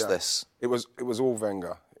God, what's this? It was all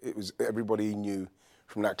Wenger. It was everybody he knew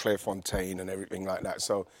from that Clairefontaine and everything like that.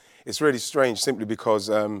 So it's really strange simply because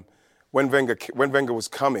when Wenger was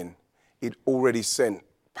coming, he'd already sent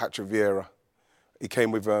Patrick Vieira. He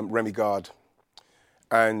came with Remy Gard.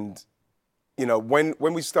 And, when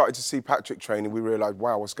we started to see Patrick training, we realised,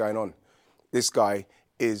 wow, what's going on? This guy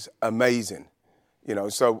is amazing.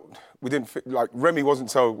 So we didn't Remy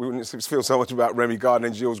wasn't we wouldn't feel so much about Remy Gard,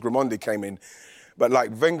 and Gilles Grimandi came in. But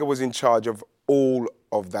Wenger was in charge of all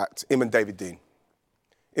of that, him and David Dean.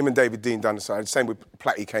 Down the side. Same with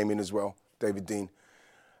Platty came in as well, David Dean.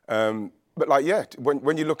 But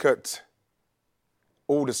when you look at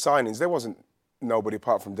all the signings, there wasn't nobody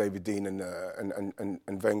apart from David Dean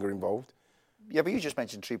and Wenger involved. Yeah, but you just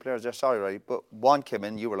mentioned 3 players there, sorry, right? But one came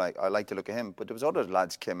in, you were like, I like to look at him. But there was other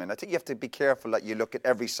lads came in. I think you have to be careful that you look at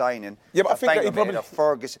every signing. Yeah, but I think that he probably...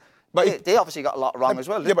 Ferguson. But they obviously got a lot wrong as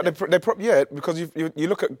well, didn't they? Because you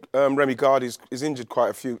look at Remy Gard, he's injured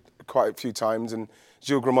quite a few times, and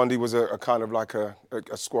Gilles Grimandi was a kind of like a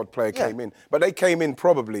squad player came in. But they came in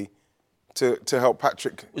probably to help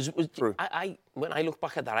Patrick through. When I look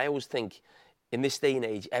back at that, I always think, in this day and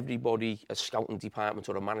age, everybody, a scouting department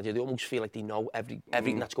or a manager, they almost feel like they know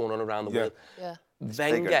everything that's going on around the world. Yeah.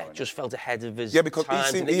 Wenger just felt ahead of his because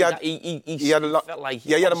times. He had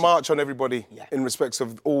a march on everybody in respects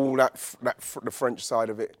of all the French side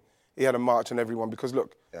of it. He had a march on everyone because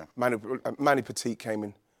look, Manny Petit came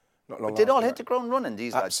in not long. But did all hit the ground running?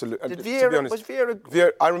 These absolutely. Did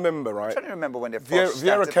Vieira? I remember, right? I'm trying to remember when they first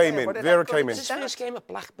Vieira came in. Vieira came in. Was his first game at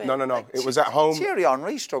Blackburn? No. It was at home. Thierry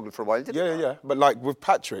Henry struggled for a while, didn't he? Yeah. But with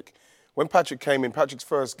Patrick, When Patrick came in, Patrick's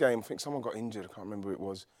first game, I think someone got injured. I can't remember who it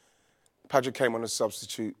was. Patrick came on as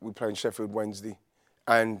substitute. We played in Sheffield Wednesday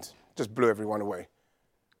and just blew everyone away.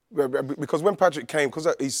 Because when Patrick came, because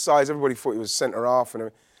of his size, everybody thought he was centre-half.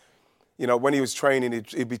 And, you know, when he was training,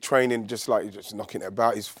 he'd be training just knocking it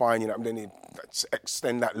about. He's fine, you know, and then he'd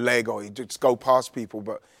extend that leg or he'd just go past people.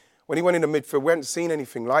 But when he went into midfield, we hadn't seen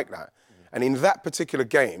anything like that. And in that particular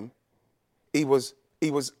game, he was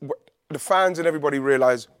the fans and everybody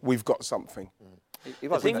realised we've got something. He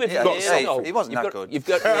wasn't that good. You've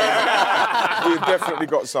definitely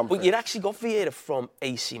got something. But you'd actually got Vieira from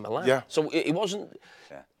AC Milan. Yeah. So it wasn't...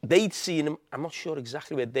 Yeah. They'd seen him, I'm not sure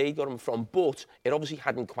exactly where they got him from, but it obviously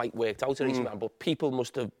hadn't quite worked out at AC Milan, but people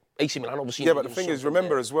must have... AC Milan obviously... Yeah, but the thing is,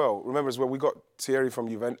 remember as well, we got Thierry from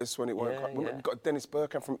Juventus when it weren't... We got Dennis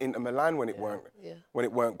Bergkamp from Inter Milan when it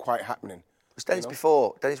weren't quite happening. Was Dennis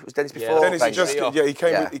before? Dennis before? Dennis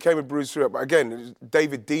he came with Bruce Rioch. But again,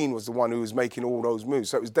 David Dean was the one who was making all those moves.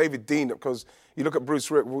 So it was David Dean because you look at Bruce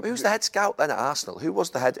Rioch. Who was the head scout then at Arsenal? Who was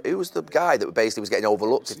the guy that basically was getting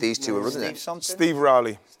overlooked if these two were running it? Steve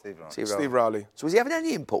Rowley. Steve Rowley. So was he having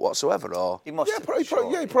any input whatsoever, or? He must have.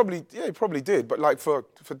 He probably did. But like for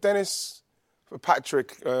Dennis, for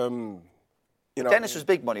Patrick. You know, Dennis was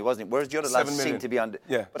big money, wasn't he? Whereas the other lads seemed to be on...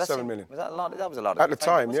 but 7 million. Was that a lot? That was a lot. At the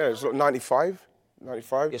time, yeah. It was like 95. Yeah,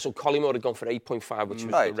 so Collymore had gone for 8.5, which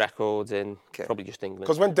was the record in probably just England.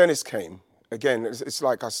 Because when Dennis came, again, it's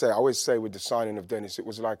like I always say with the signing of Dennis, it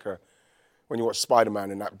was like when you watch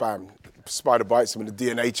Spider-Man and that, bam, Spider bites him and the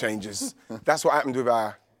DNA changes. That's what happened with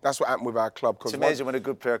our club. It's amazing when a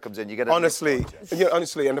good player comes in, you get a... Honestly,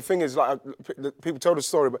 and the thing is, like, people tell the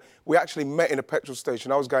story, but we actually met in a petrol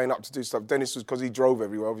station. I was going up to do stuff. Dennis was, because he drove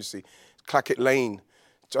everywhere, obviously, Clackett Lane,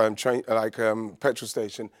 petrol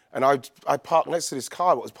station, and I parked next to this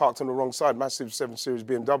car that was parked on the wrong side, massive 7 Series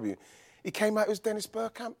BMW. He came out, it was Dennis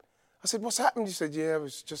Bergkamp. I said, what's happened? He said, yeah, it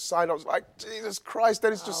was just signed. I was like, Jesus Christ,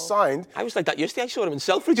 Dennis just signed. I was like that yesterday. I saw him in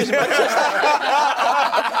Selfridges in Manchester.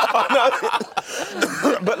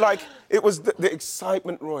 But like, it was the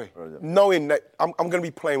excitement, Roy, knowing that I'm going to be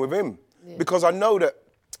playing with him. Yeah. Because I know that,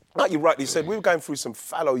 like you rightly said, we were going through some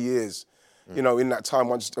fallow years, you know, in that time,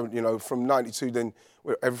 once, you know, from 92, then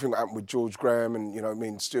everything that happened with George Graham and, you know,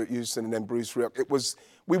 Stuart Houston and then Bruce Rioch. It was,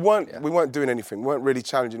 we weren't doing anything. We weren't really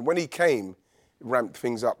challenging. When he came, it ramped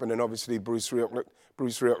things up, and then obviously Bruce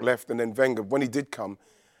Rioch left, and then Wenger. When he did come,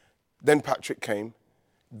 then Patrick came,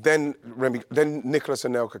 then Nicholas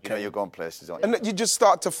Anelka came. You know, you're going places, aren't you? And you just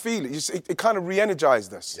start to feel it. It kind of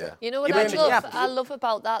re-energised us. Yeah. You know what I love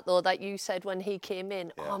about that, though, that you said when he came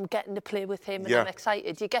in, I'm getting to play with him and I'm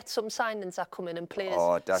excited. You get some signings that come in and players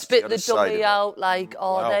spit the dummy out, like,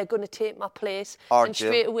 they're going to take my place. And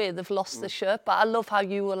straight away, they've lost the shirt. But I love how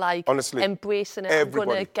you were, like, honestly, embracing it. I'm going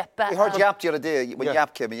to get better. We heard Yap the other day, when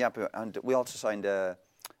Yap came in, and we also signed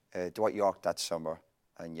Dwight York that summer.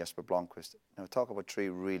 And Jesper Blomqvist. Now, talk about 3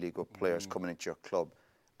 really good players coming into your club,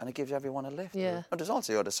 and it gives everyone a lift. Yeah. And there's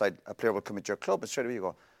also the other side, a player will come into your club, and straight away you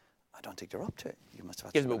go, I don't think they're up to it. You must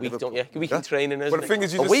have. Gives them a week, don't you? A week in training, isn't But the thing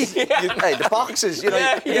is, a week. Hey, the boxes, you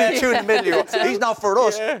know, you two in the middle. You go, he's not for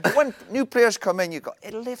us. But when new players come in, you go,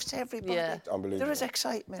 it lifts everybody. Yeah. Unbelievable. There is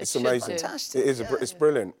excitement. It's amazing. Fantastic. It is. It's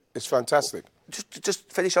brilliant. It's fantastic.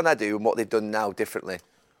 Just finish on Edu and what they've done now differently.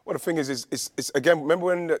 Well, the thing is again, remember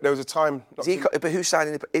when there was a time... But who's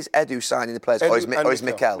signing is Edu signing the players, or is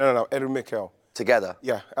Mikel? No, Edu and Mikel. Together?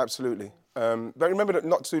 Yeah, absolutely. But remember that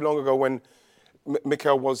not too long ago when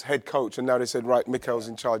Mikel was head coach, and now they said, right, Mikel's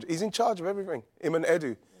in charge. He's in charge of everything, him and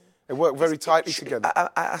Edu. They work very tightly together.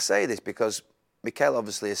 I say this because Mikel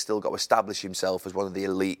obviously has still got to establish himself as one of the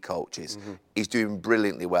elite coaches. Mm-hmm. He's doing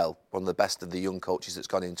brilliantly well, one of the best of the young coaches that's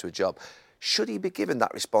gone into a job. Should he be given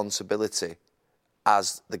that responsibility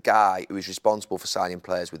as the guy who is responsible for signing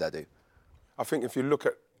players with Edu? I think if you look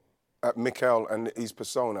at Mikel and his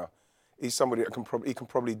persona, he's somebody that can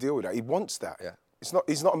probably deal with that. He wants that. Yeah.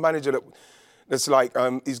 He's not a manager that's like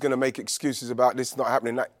he's going to make excuses about this not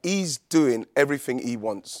happening. Like, he's doing everything he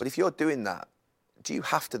wants. But if you're doing that, do you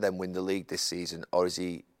have to then win the league this season, or is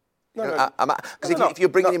he? No. Because if you're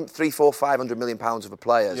bringing him £300, £400, £500 million of the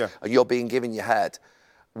players, and you're being given your head,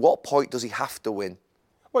 what point does he have to win?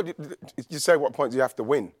 Well, you say what point do you have to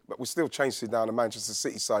win, but we're still chasing down the Manchester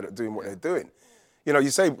City side at doing what they're doing. You know, you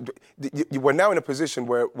say we're now in a position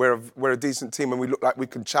where we're a decent team and we look like we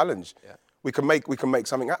can challenge. Yeah. We can make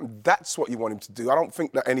something happen. That's what you want him to do. I don't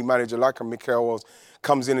think that any manager like a Mikel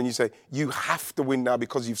comes in and you say you have to win now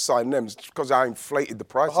because you've signed them. It's because I inflated the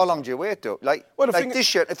price. How long do you wait though? Like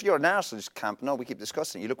this year, if you're an Arsenal camp, we keep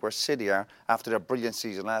discussing it. You look where City are after their brilliant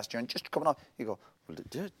season last year, and just coming off, you go, well,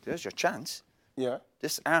 there's your chance. Yeah.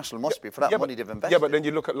 This Arsenal must be for that money they've invested. Yeah, but then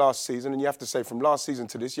you look at last season and you have to say from last season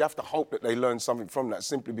to this, you have to hope that they learned something from that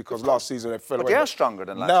simply because last season they fell away. But they are stronger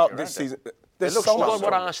than last now, year, this aren't season, they there's look so stronger. much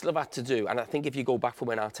What Arsenal have had to do, and I think if you go back from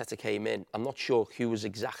when Arteta came in, I'm not sure who was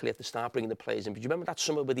exactly at the start bringing the players in, but do you remember that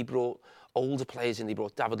summer where they brought older players in? They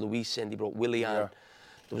brought David Luiz in, they brought Willian. Yeah.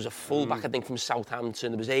 There was a full-back, I think, from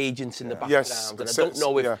Southampton. There was agents in the background. Yes, And I don't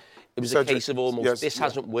know if it was a case of almost, this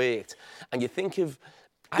hasn't worked. And you think of...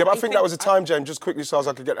 Yeah, but I think that was a time, James, just quickly so as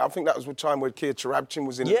I could get it. I think that was a time where Keir Cherabchin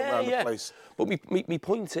was in and around the place. But my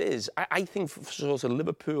point is, I think for sort of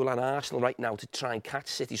Liverpool and Arsenal right now to try and catch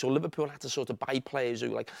City, so Liverpool had to sort of buy players who,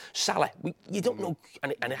 like Salah, you don't know,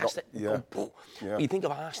 and it has to go, boom. But you think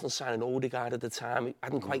of Arsenal signing Odegaard at the time, it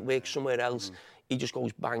hadn't quite worked somewhere else, he just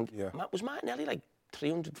goes bang. Was Martinelli like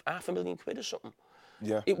 500,000 quid or something?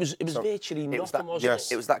 Yeah. It was virtually nothing, wasn't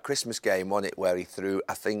it? It was that Christmas game, wasn't it, where he threw,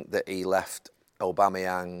 I think that he left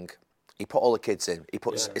Aubameyang, he put all the kids in. He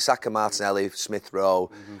put Saka, Martinelli, Smith Rowe,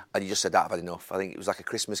 and he just said, I've had enough. I think it was like a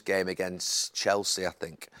Christmas game against Chelsea, I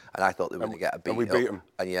think, and I thought they were going to get a beat. And we beat them.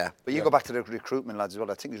 And But you go back to the recruitment, lads, as well.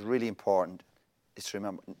 I think it's really important is to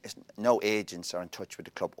remember, no agents are in touch with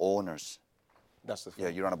the club owners. That's the thing. Yeah,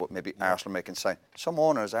 you're on about maybe Arsenal making sign. Some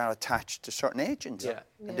owners are attached to certain agents.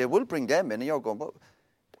 And they will bring them in, and you're going, well,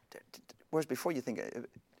 whereas before you think...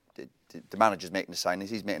 The manager's making the signings,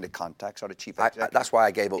 he's making the contacts, or the chief executive. That's why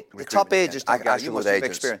I gave up. The top agents don't get it. You struggle must with have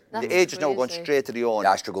agents. experience. The agents now going straight to the owner.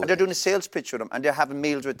 Yeah, I struggle and with they're doing a sales pitch with them, and they're having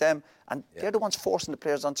meals with them, and they're the ones forcing the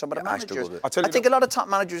players on some of the managers. I think a lot of top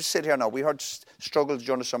managers sit here now. We heard struggles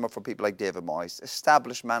during the summer for people like David Moyes,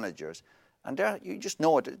 established managers, and you just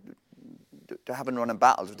know it. They're having running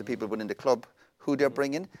battles with the people within the club who they're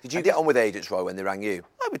bringing. Did you get on with agents, Roy, when they rang you?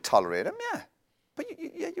 I would tolerate them, yeah. But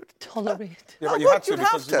you'd tolerate. Yeah, but you had to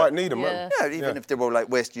because you might need them. Yeah, even if they were like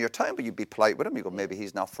wasting your time, but you'd be polite with them. You go, maybe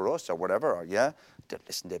he's not for us or whatever. Or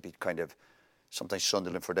listen, they'd be kind of sometimes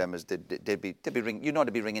Sunderland for them is they'd be ringing.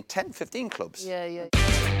 They'd be ringing 10, 15 clubs. Yeah.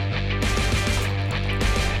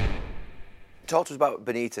 Talk to us about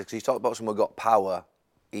Benitez because he talked about someone who got power.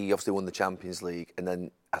 He obviously won the Champions League, and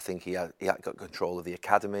then I think he got control of the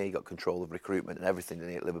academy, he got control of recruitment and everything,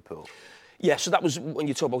 didn't he, at Liverpool? Yeah, so that was when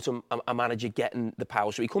you talk about a manager getting the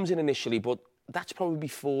power. So he comes in initially, but that's probably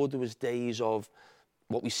before there was days of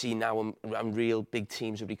what we see now and real big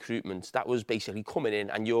teams of recruitment. That was basically coming in,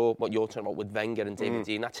 and what you're talking about with Wenger and David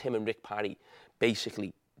Dean, that's him and Rick Parry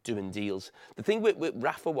basically doing deals. The thing with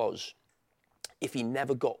Rafa was, if he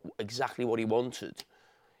never got exactly what he wanted,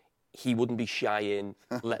 he wouldn't be shy in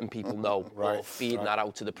letting people know or feeding that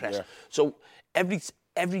out to the press. Yeah. So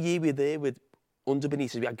every year we were there under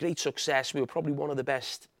Benitez, we had great success. We were probably one of the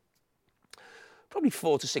best, probably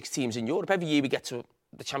 4 to 6 teams in Europe. Every year we get to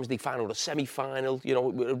the Champions League final or semi-final.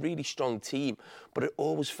 We're a really strong team, but it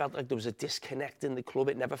always felt like there was a disconnect in the club.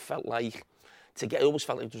 It never felt like it always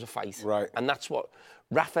felt like there was a fight. Right. And that's what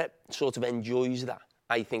Rafa sort of enjoys that.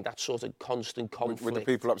 I think that sort of constant conflict. With the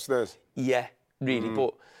people upstairs? Yeah, really.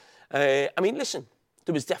 But, I mean, listen,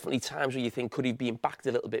 there was definitely times where you think, could he be backed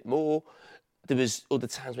a little bit more? There was other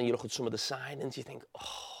times when you look at some of the signings, you think,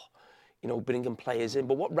 bringing players in.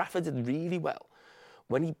 But what Rafa did really well,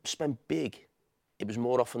 when he spent big, it was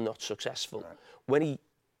more often not successful. Right. When he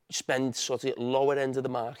spent sort of lower end of the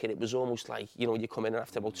market, it was almost like, you come in and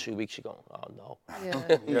after about 2 weeks, you go, oh, no.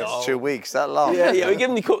 Yeah. No. It's 2 weeks, that long. Yeah, we give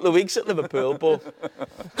him a couple of weeks at Liverpool, but...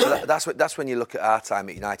 So that's when you look at our time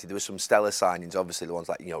at United, there were some stellar signings, obviously the ones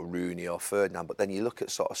like, Rooney or Ferdinand, but then you look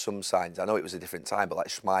at sort of some signings, I know it was a different time, but like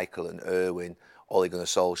Schmeichel and Irwin, Ole Gunnar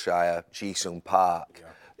Solskjaer, Ji-Sung Park,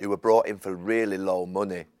 who were brought in for really low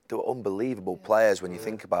money. They were unbelievable players when you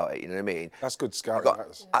think about it, you know what I mean? That's good scouting.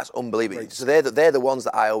 That's unbelievable. So they're the ones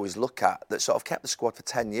that I always look at that sort of kept the squad for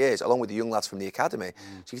 10 years, along with the young lads from the academy.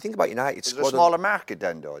 So if you think about United's squad... It's a smaller market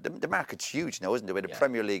then, though. The market's huge now, isn't it? Where the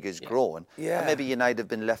Premier League is growing. Yeah. And maybe United have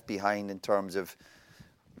been left behind in terms of...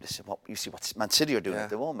 Listen, you see what Man City are doing at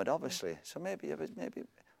the moment, obviously. So maybe...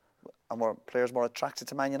 Are more players more attracted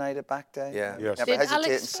to Man United back then? Yeah. Yes. Did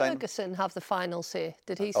Alex Ferguson have the final say?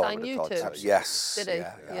 Did he sign you two? Yes. Did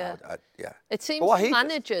he? Yeah. It seems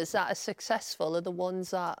managers that are successful are the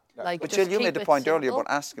ones that But Jill, you made the point earlier about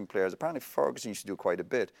asking players. Apparently Ferguson used to do quite a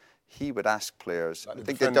bit. He would ask players. I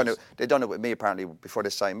think they'd done it with me apparently before they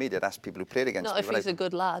signed me. They'd ask people who played against me. Not if he's a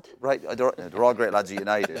good lad. Right. They're all great lads at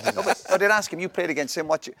United. but they'd ask him, you played against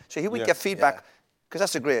him, so he would get feedback. Yeah. Because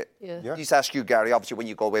that's a great... He used to ask you, Gary, obviously, when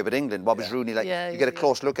you go away with England, what was Rooney like? You get a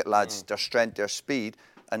close look at lads, their strength, their speed.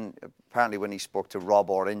 And apparently when he spoke to Rob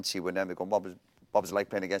or Incy, when they go, what was what was it like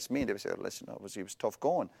playing against me? And they would say, listen, he was tough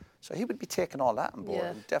going. So he would be taking all that on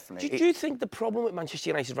board, definitely. Do you think the problem with Manchester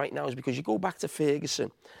United right now is because you go back to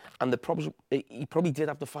Ferguson, and the problem, he probably did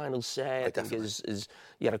have the final say. I think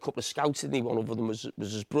he had a couple of scouts, didn't he? One of them was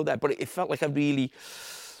his brother, but it felt like a really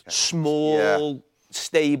small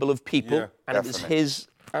stable of people, and it was his.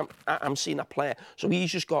 I'm seeing that player. So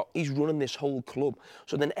he's running this whole club.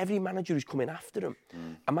 So then every manager who's coming after him,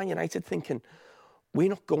 and Man United thinking, we're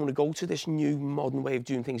not going to go to this new modern way of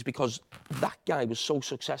doing things because that guy was so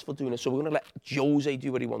successful doing it. So we're going to let Jose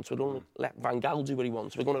do what he wants. We're going to let Van Gaal do what he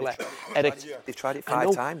wants. We're going to let Eric... They've tried it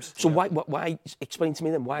 5 times. So why explain to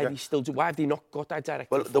me then, why have they not got that directive?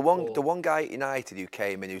 Well, the one guy at United who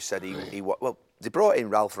came in who said they brought in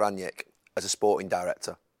Ralph Rangnick as a sporting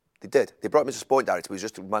director. They did. They brought him as a sporting director. He was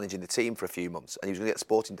just managing the team for a few months, and he was going to get a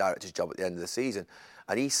sporting director's job at the end of the season.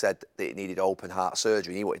 And he said that it needed open heart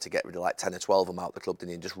surgery, and he wanted to get rid of like 10 or 12 of them out of the club, didn't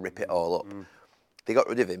he, and just rip it all up. They got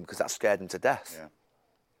rid of him because that scared them to death. Yeah.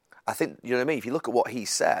 I think, you know what I mean? If you look at what he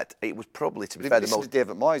said, it was probably, to be fair, the most...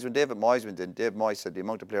 David Moyes, when David Moyes went in, David Moyes said the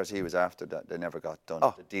amount of players he was after, that they never got done.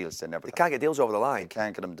 The deals, they can't get deals over the line. They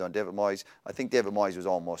can't get them done. I think David Moyes was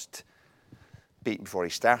almost beaten before he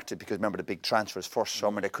started, because remember the big transfers first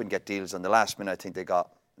summer, they couldn't get deals on the last minute. I think they got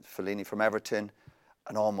Fellaini from Everton,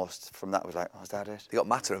 and almost from that was like, is that it? They got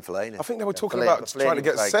Mata and Fellaini. I think they were talking about trying to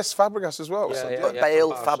get Cesc Fabregas as well.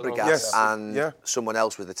 Bale, Fabregas, and someone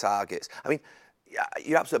else with the targets. I mean,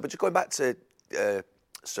 you're absolutely. But just going back to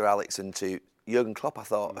Sir Alex and to Jurgen Klopp, I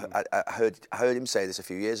thought I heard him say this a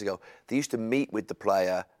few years ago. They used to meet with the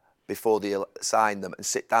player before they sign them and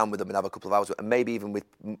sit down with them and have a couple of hours, and maybe even with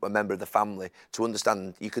a member of the family to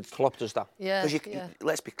understand. You could Klopp does that. Because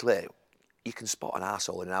let's be clear, you can spot an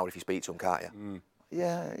arsehole in an hour if you speak to him, can't you?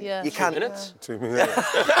 Yeah. You can. 2 minutes. 2 minutes.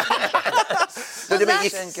 But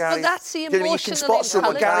that's the emotional you can spot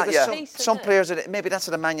someone, can't you? Some players, maybe that's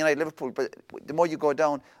at a Man United, Liverpool, but the more you go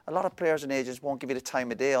down, a lot of players and agents won't give you the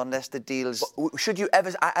time of day unless the deal's... But should you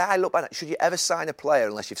ever... I look back at it, should you ever sign a player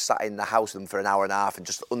unless you've sat in the house with them for an hour and a half and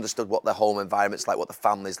just understood what their home environment's like, what the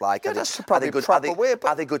family's like? Yeah, that's probably a proper way.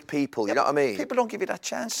 Are they good people? You know what I mean? People don't give you that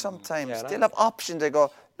chance sometimes. They'll have options. They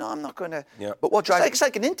go, no, I'm not going to... Yeah. But what drives... It's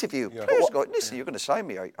like an interview. Players go, listen, you're going to sign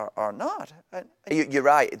me or not. You're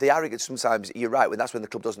right. The arrogance sometimes, you're right, that's when the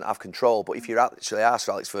club doesn't have control. But if you're actually asked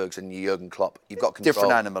for Alex Ferguson and you're Jurgen Klopp, you've got control.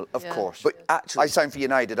 Different animal, of course. But actually... I signed for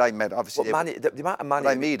United. I met, obviously... the amount of money...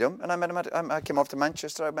 I meet him, and I met him I came off to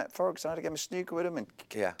Manchester, I met Ferguson, I had to get my snooker with him, and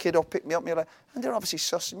kid up, picked me up, and they're obviously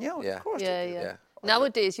sussing you out, of course. Yeah.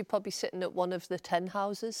 Nowadays, you're probably sitting at one of the 10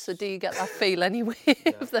 houses, so do you get that feel anyway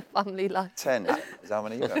of the family life? 10? Is that how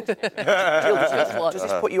many you got? Jill, does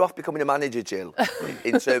this put you off becoming a manager, Jill?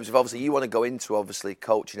 In terms of, obviously, you want to go into, obviously,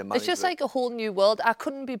 coaching and management. It's just like a whole new world. I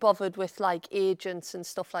couldn't be bothered with, like, agents and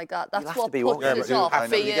stuff like that. That's what puts us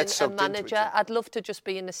off being a manager. I'd love to just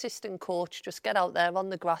be an assistant coach, just get out there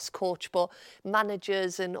on the grass, coach, but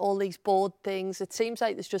managers and all these board things, it seems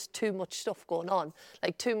like there's just too much stuff going on.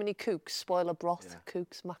 Like, too many cooks spoil a broth.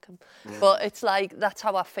 Kooks, Mackham. But it's like, that's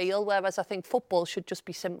how I feel, whereas I think football should just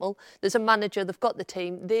be simple. There's a manager, they've got the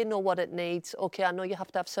team, they know what it needs. OK, I know you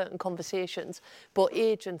have to have certain conversations, but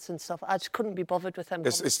agents and stuff, I just couldn't be bothered with them.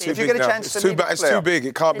 It's too big now. It's too big.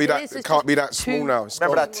 It can't be that small now.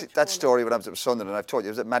 Remember that story when I was at Sunderland? I've told you,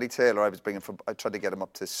 it was at Matty Taylor. I tried to get him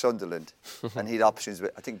up to Sunderland, and he had options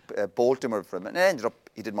with, I think, Baltimore for him, and it ended up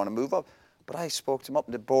he didn't want to move up. But I spoke to him up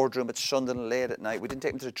in the boardroom at Sunderland late at night. We didn't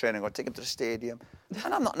take him to the training or take him to the stadium.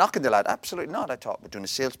 And I'm not knocking the lad, absolutely not. I thought we're doing a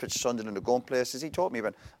sales pitch to Sunderland, we're going places. He told me,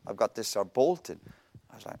 when I've got this or Bolton.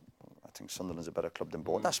 I was like, I think Sunderland's a better club than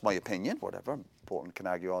Bolton. That's my opinion, whatever. Bolton can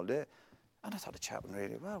argue all day. And I thought the chat went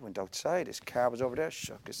really well. Went outside, his car was over there,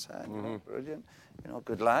 shook his hand, brilliant.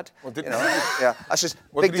 Good lad. Well, did, I said,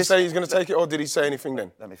 did he say he's going to take it, or did he say anything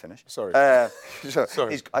then? Let me finish. Sorry.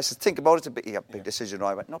 Sorry. I said, think about it. Big decision.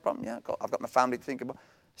 I went, no problem. Yeah, I've got my family to think about. I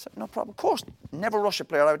said, no problem. Of course, never rush a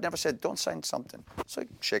player. I would never say, don't sign something. So I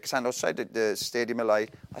shake his hand outside the stadium. I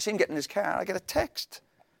see him getting in his car. I get a text.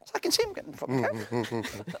 So I can see him getting from the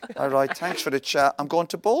car. All right, thanks for the chat. I'm going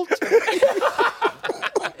to Bolton.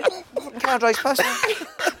 Car drives past me.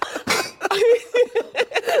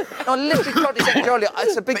 No, literally 30 seconds earlier.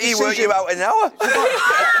 It's a big decision. He worked you out an hour.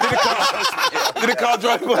 Did the car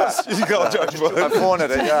drive past? Did the car drive past? My phone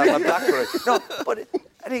at it, my BlackBerry. No, but...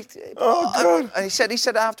 And he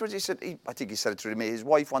said afterwards, I think he said it to me, his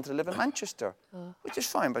wife wanted to live in Manchester, which is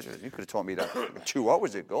fine, but you could have told me that 2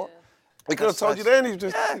 hours ago. He could have told you then. He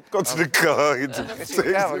just got to the car.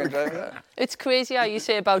 It's crazy how you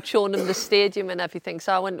say about showing them the stadium and everything.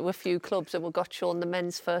 So I went to a few clubs and we got shown the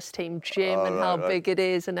men's first team gym and how big it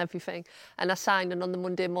is and everything. And I signed, and on the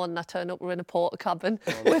Monday morning I turned up, we're in a porta cabin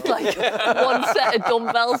with like one set of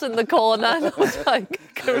dumbbells in the corner. And I was like,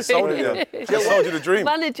 great. Sold you the dream.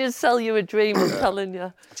 Managers sell you a dream, I'm telling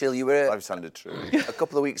you. Jill, you were I've sounded true. a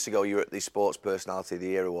couple of weeks ago. You were at the Sports Personality of the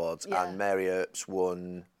Year Awards, and Mary Earps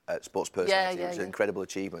won Sports Personality. It was an incredible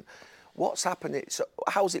achievement. What's happening? So,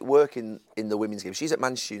 how's it working in the women's game? She's at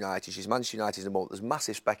Manchester United. She's Manchester United in the moment. There's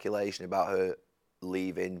massive speculation about her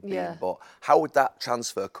leaving, being bought. How would that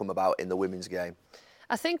transfer come about in the women's game?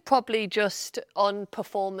 I think probably just on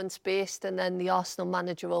performance-based, and then the Arsenal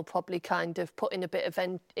manager will probably kind of put in a bit of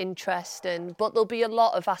interest. But there'll be a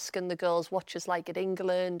lot of asking the girls what she's like at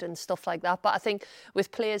England and stuff like that. But I think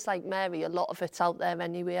with players like Mary, a lot of it's out there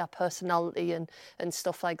anyway, her personality and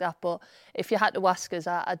stuff like that. But if you had to ask us,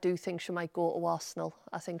 I do think she might go to Arsenal.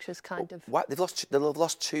 I think she's kind of... What? They'll have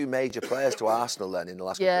lost two major players to Arsenal then in the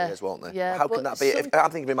last couple of years, won't they? Yeah, how can that be?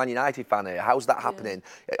 I'm thinking of a Man United fan here. How's that happening?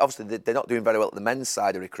 Obviously, they're not doing very well at the men's side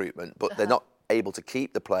of recruitment, but they're not able to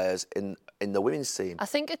keep the players in the women's team. I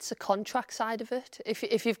think it's the contract side of it.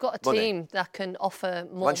 If you've got a team that can offer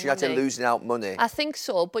more Manchester United money, losing out money. I think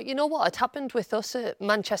so. But you know what? It happened with us at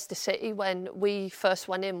Manchester City when we first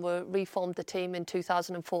went in. We reformed the team in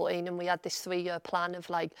 2014, and we had this 3-year plan of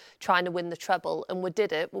like trying to win the treble, and we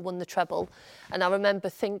did it. We won the treble, and I remember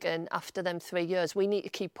thinking after them 3 years, we need to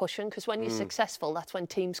keep pushing, because when you're successful, that's when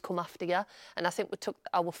teams come after you. And I think we took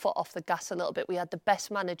our foot off the gas a little bit. We had the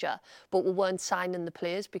best manager, but we weren't signing the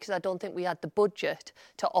players because I don't think we had the budget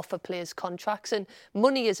to offer players contracts. And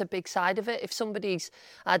money is a big side of it. If somebody's,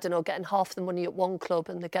 I don't know, getting half the money at one club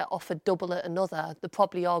and they get offered double at another, they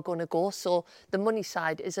probably are going to go. So the money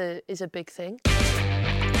side is a big thing.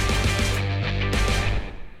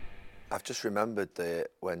 I've just remembered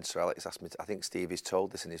when Sir Alex asked me, I think Stevie's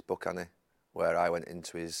told this in his book, hasn't he? Where I went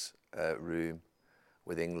into his room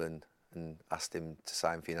with England and asked him to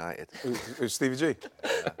sign for United. Who's Stevie G?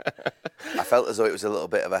 I felt as though it was a little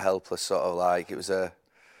bit of a helpless sort of like, it was a...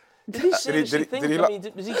 Did he seriously think, I mean,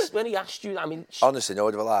 was he, when he asked you, I mean... Honestly,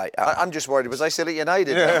 no, do I lie? I'm just worried, was I still at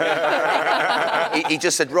United? He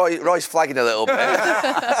just said, Roy's flagging a little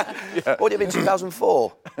bit. What do you mean,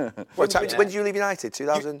 2004? When did you leave United?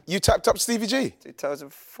 2000? You tapped up Stevie G?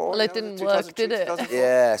 2004. Well, it didn't work, did it?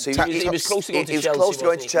 Yeah, so he was close to going to Chelsea. He was close to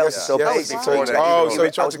going to Chelsea. Yeah. So Yeah. basically,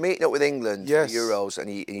 So I was meeting up with England for Euros, and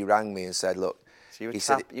he rang me and said, look, So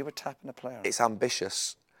you were tapping a player. It's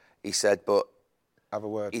ambitious. He said, but... Have a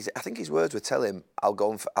word. I think his words were, tell him, I'll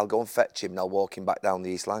go and fetch him and I'll walk him back down the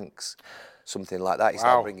East Lancs. Something like that. He said,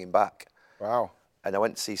 I'll bring him back. Wow. And I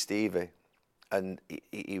went to see Stevie, and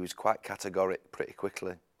he was quite categoric pretty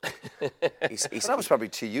quickly. That was probably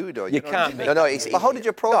to you, though. You can't. No. But how did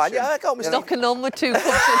you approach him? I got him. Knocking on with 2 cups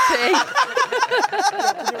of tea.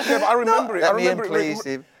 Yeah, but I remember it. Let I me in, remember please,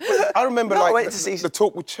 it. Steve. I remember I went to see the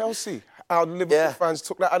talk with Chelsea. How the Liverpool fans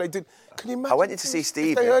took that, how they did. Can you imagine? I went in to see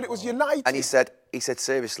Stevie. They heard it was United. And he said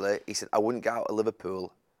seriously, I wouldn't get out of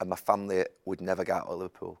Liverpool, and my family would never get out of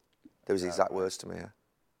Liverpool. There was exact words to me. Yeah.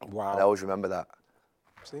 Wow. And I always remember that.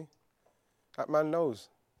 See? That man knows.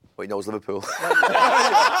 But he knows Liverpool.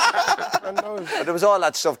 Man knows. But there was all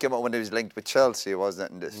that stuff came up when he was linked with Chelsea,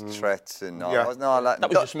 wasn't it? And the threats and all. Wasn't all that. That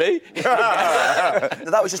was just me. No,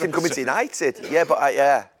 that was just him coming to United. Yeah, but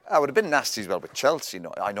I would have been nasty as well with Chelsea.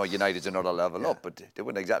 No, I know United's another level up, but they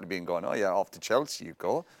wouldn't exactly been going, oh, yeah, off to Chelsea you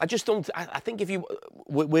go. I just don't... I think if you...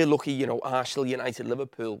 We're lucky, you know, Arsenal, United,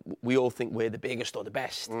 Liverpool, we all think we're the biggest or the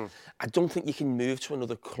best. I don't think you can move to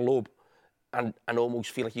another club and almost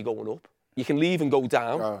feel like you're going up. You can leave and go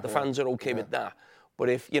down. The fans are okay with that. But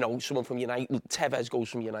if, you know, someone from United... Tevez goes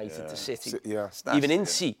from United to City. Even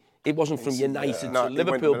Incy... It wasn't from United to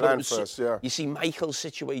Liverpool, but it was, first, you see Michael's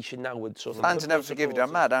situation now with sort of... Fans never forgive you, they're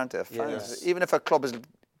mad, aren't they? Fans, even if a club is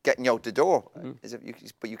getting you out the door,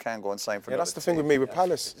 but you can't go and sign for another that's the thing with me with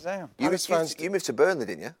Palace. You moved to Burnley,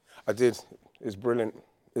 didn't you? I did. It was brilliant.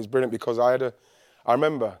 It was brilliant because I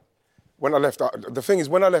remember when I left... The thing is,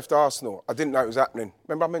 when I left Arsenal, I didn't know it was happening.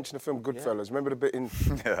 Remember I mentioned the film Goodfellas? Remember the bit in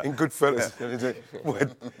Goodfellas?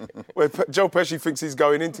 where Joe Pesci thinks he's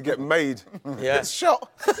going in to get made. Gets shot.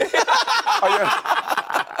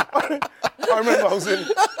 I remember I was in...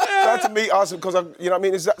 I had to meet Arsenal because, you know what I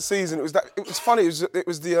mean, it's that season. It was funny. It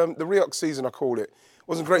was the Rioch season, I called it. It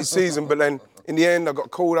wasn't a great season, but then in the end, I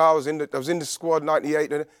got called out. I was in the squad,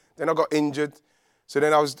 98, and then I got injured. So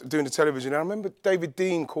then I was doing the television. And I remember David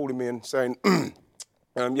Dean calling me and saying, me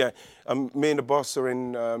and the boss are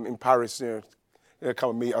in Paris, you know, Yeah,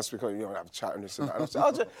 come and meet us because have a chat and this and that. And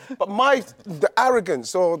I said, but the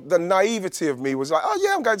arrogance or the naivety of me was like, oh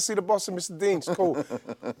yeah, I'm going to see the boss and Mr. Dean. It's cool.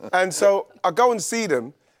 And so I go and see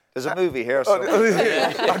them. There's a movie here.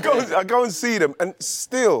 I go and see them, and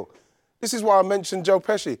still, this is why I mentioned Joe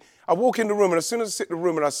Pesci. I walk in the room, and as soon as I sit in the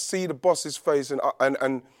room and I see the boss's face, and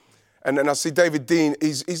then I see David Dean,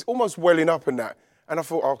 he's almost welling up in that. And I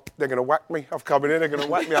thought, oh, they're going to whack me. I've come in, they're going to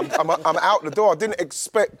whack me. I'm out the door. I didn't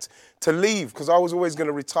expect to leave because I was always going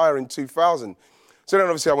to retire in 2000. So then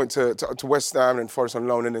obviously I went to West Ham and Forest on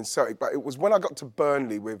loan and then Celtic. But it was when I got to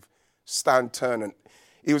Burnley with Stan Ternent.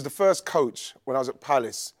 He was the first coach when I was at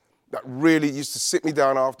Palace that really used to sit me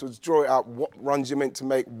down afterwards, draw it out, what runs you're meant to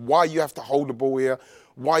make, why you have to hold the ball here,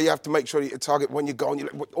 why you have to make sure you hit a target when you go on,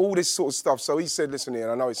 all this sort of stuff. So he said, listen here,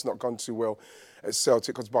 I know it's not gone too well at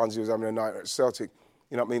Celtic because Barnsley was having a night at Celtic.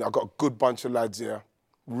 You know what I mean? I've got a good bunch of lads here,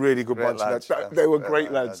 really good bunch of lads. They were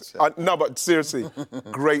great lads. No, but seriously,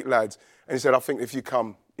 great lads. And he said, I think if you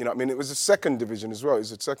come, you know what I mean? It was a second division as well. It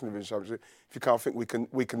was a second division championship. If you come, I think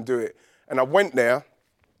we can do it. And I went there.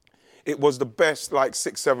 It was the best,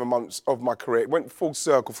 6-7 months of my career. It went full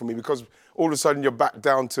circle for me because all of a sudden you're back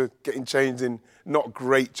down to getting changed in not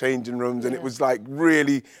great changing rooms, and it was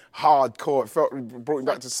really hardcore. It brought me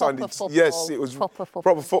back to Sunday. Yes, it was proper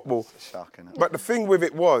football. Shocking. But the thing with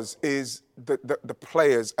it is the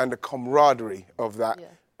players and the camaraderie of that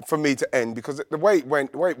for me to end, because the way it went,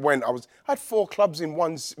 I had 4 clubs in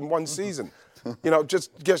one season.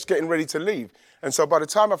 Just getting ready to leave, and so by the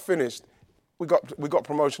time I finished. We got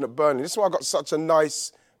promotion at Burnley. This is why I got such a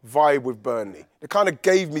nice vibe with Burnley. It kind of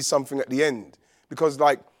gave me something at the end because,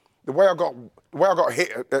 the way I got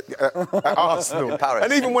hit at Arsenal, in Paris.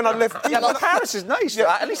 And even when I left, Paris is nice.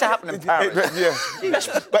 Yeah. At least it happened in Paris.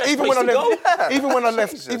 But even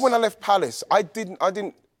when I left Palace, I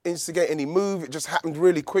didn't instigate any move. It just happened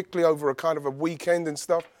really quickly over a kind of a weekend and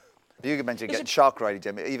stuff. You mentioned getting shock riding,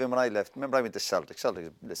 Jimmy. Even when I left, remember I went to Celtic.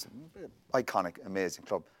 Celtic, listen, iconic, amazing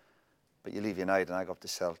club. But you leave United and I go up to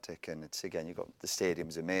Celtic and it's, again, the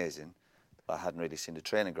stadium's amazing. But I hadn't really seen the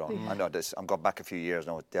training ground. I know this, I'm gone back a few years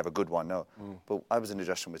now, they have a good one now. But I was in the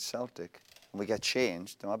dressing room with Celtic and we get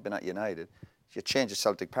changed, and I've been at United. You change at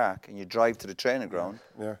Celtic Park and you drive to the training ground.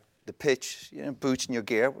 Yeah. The pitch, boots in your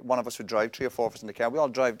gear. One of us would drive, 3 or 4 of us in the car. We all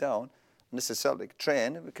drive down. And this is Celtic.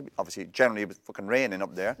 Train, it could be, obviously, generally it was fucking raining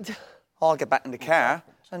up there. All get back in the car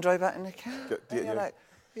and drive back in the car.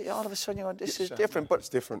 All of a sudden, this is different. But it's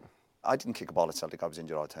different. I didn't kick a ball at Celtic, I was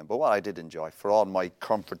injured all the time. But what I did enjoy, for all my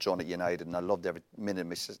comfort zone at United, and I loved every minute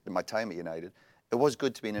of my time at United, it was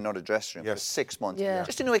good to be in another dressing room for 6 months. Yeah.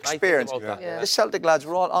 Just a new experience. The Celtic lads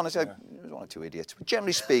were all, honestly, there was 1 or 2 idiots. But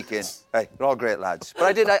generally speaking, hey, they're all great lads.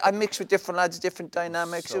 But I mixed with different lads, different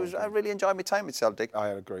dynamics. I really enjoyed my time at Celtic. I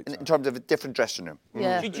had a great time. In terms of a different dressing room.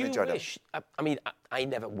 Yeah. Did you wish, I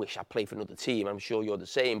never wish I played for another team, I'm sure you're the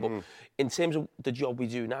same, but in terms of the job we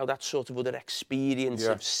do now, that sort of other experience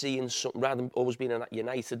of seeing something, rather than always being in that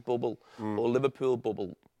United bubble or Liverpool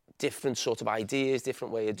bubble, different sort of ideas,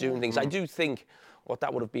 different way of doing things. I do think what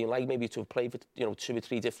that would have been like, maybe to have played for 2 or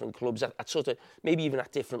 3 different clubs at sort of, maybe even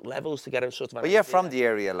at different levels to get a sort of... But you're from the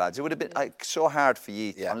area, lads. It would have been so hard for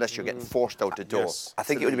you unless you're getting forced out the door. Yes. I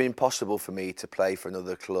think it would have been impossible for me to play for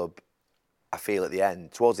another club. I feel at the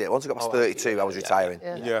end, towards the end, once I got past 32, I was retiring.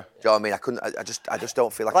 Yeah. Do you know what I mean? I just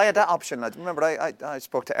don't feel like... Well, I had that option, lads. Remember, I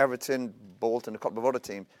spoke to Everton, Bolton, a couple of other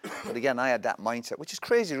teams. But again, I had that mindset, which is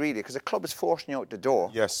crazy, really, because the club is forcing you out the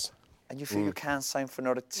door. Yes. And you feel you can't sign for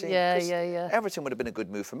another team. Yeah. Everton would have been a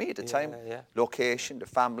good move for me at the time. Location, the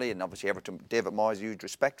family, and obviously Everton, David Moyes, huge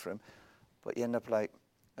respect for him. But you end up and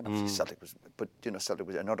obviously Celtic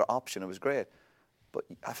was another option. It was great. But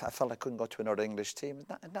I felt I couldn't go to another English team.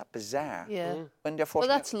 Isn't that bizarre? Yeah. When they're well,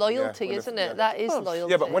 that's loyalty, isn't it? That is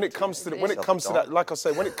loyalty. Yeah, but when it comes to that, like I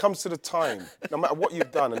say, when it comes to the time, no matter what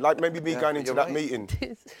you've done, and like maybe me going into that meeting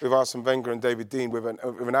with Arsene Wenger and David Dean with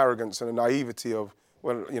an arrogance and a naivety of,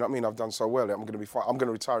 well, you know what I mean, I've done so well, I'm going to be fine. I'm going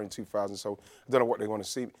to retire in 2000, so I don't know what they want to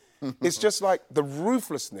see. It's just like the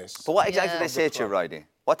ruthlessness. But what exactly did they say to you, Ridey?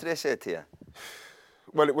 What did they say to you?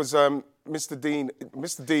 Well, it was Mr. Dean.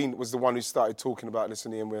 Mr. Dean was the one who started talking about,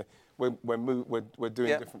 listen, Ian, we're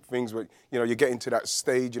doing different things. You're getting to that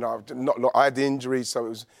stage. I had the injury, so it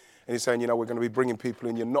was. And he's saying, we're going to be bringing people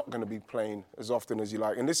in. You're not going to be playing as often as you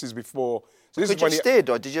like. And this is before. So this Could you stay,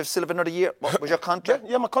 though? Did you still have another year? What was your contract?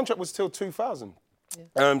 Yeah, my contract was till 2000.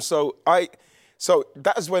 Yeah. So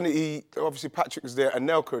that is when obviously Patrick was there and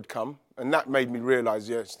Nelka had come, and that made me realise,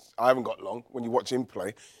 yes, I haven't got long when you watch him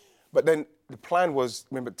play. But then the plan was,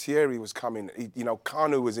 remember, Thierry was coming,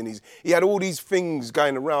 Kanu was he had all these things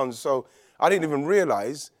going around, so I didn't even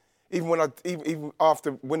realise, even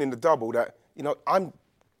after winning the double, that you know, I'm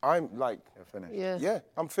like, finished. Yeah,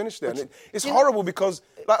 I'm finished there. And it's horrible because,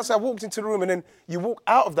 like I said, I walked into the room and then you walk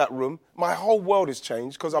out of that room, my whole world has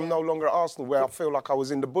changed because I'm no longer at Arsenal where I feel like I was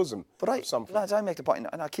in the bosom of something. Lads, I make the point,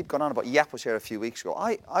 and I keep going on about Yap was here a few weeks ago.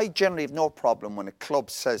 I generally have no problem when a club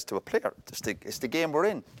says to a player, it's the game we're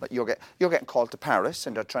in. Like you're getting called to Paris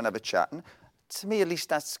and they're trying to have a chat. And to me, at least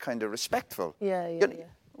that's kind of respectful. Yeah.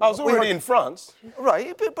 I was already in France.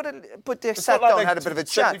 Right, but they sat down and had a bit of a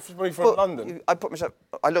chat. From London.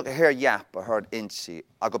 I look at here Yap, I heard Incy,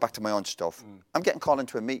 I go back to my own stuff. I'm getting called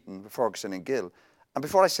into a meeting with Ferguson and Gill. And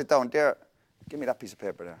before I sit down there, give me that piece of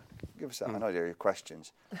paper there. Give us that, I know they're your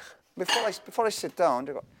questions. Before I sit down,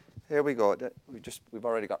 they go, here we go, we've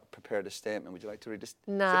already prepared a statement. Would you like to read this?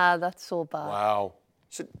 Nah, that's so bad. Wow.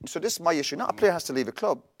 So this is my issue. Not a player has to leave a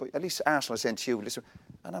club, but at least Arsenal is saying to you, listen,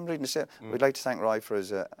 and I'm reading the statement. We'd like to thank Roy for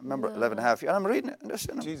his 11 and a half years. And I'm reading it. And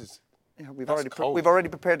listen, Jesus. You know, we've already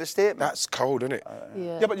prepared a statement. That's cold, isn't it?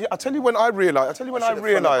 Yeah, but I tell you when I realised,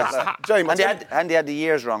 James. And they had the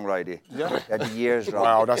years wrong, Righty. Yeah. They had the years wrong.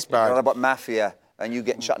 Wow, that's bad. They're about mafia and you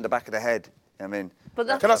getting shot in the back of the head. I mean... But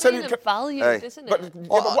that's Can I tell you, valued, isn't it?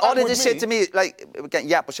 All they just said to me, like, again,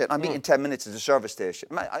 Yap was saying, I'm meeting 10 minutes at the service station.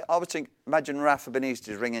 I always think, imagine Rafa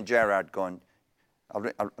Benitez ringing Gerrard going,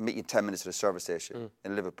 I'll meet you in 10 minutes at the service station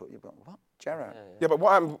in Liverpool. You're going, what? Gerrard? Yeah, but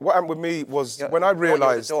what happened with me was when I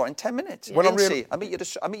realised... Door in 10 minutes. When I'll meet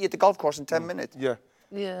you at the golf course in 10 minutes.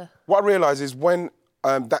 Yeah. What I realised is when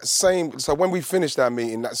so when we finished our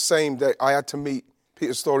meeting, that same day, I had to meet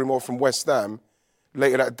Peter Storymore from West Ham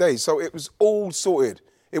later that day. So it was all sorted.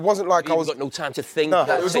 It wasn't like I was... got no time to think. No,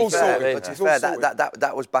 it was all sorted.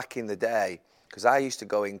 That was back in the day, because I used to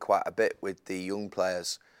go in quite a bit with the young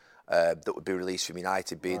players that would be released from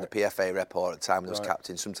United, being the PFA report at the time, there was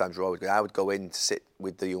captain. Sometimes Roy would go. I would go in to sit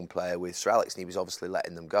with the young player with Sir Alex, and he was obviously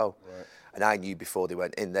letting them go. Right. And I knew before they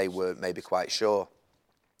went in, they weren't maybe quite sure.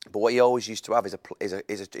 But what he always used to have is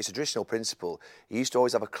a traditional principle. He used to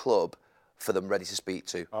always have a club for them ready to speak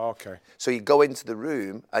to. Oh, okay. So you'd go into the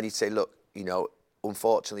room and he'd say, look, you know,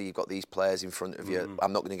 unfortunately, you've got these players in front of you.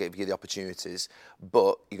 I'm not going to give you the opportunities,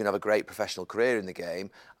 but you're going to have a great professional career in the game.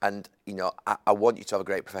 And, you know, I want you to have a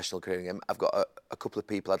great professional career in the game. I've got a couple of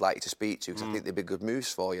people I'd like you to speak to because I think they'd be good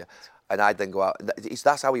moves for you. And I'd then go out.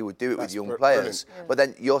 That's how he would do it with young players. Yeah. But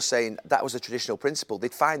then you're saying that was a traditional principle.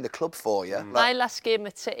 They'd find the club for you. My last game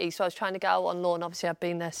at City, so I was trying to get out on loan. Obviously, I've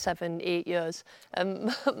been there 7-8 years.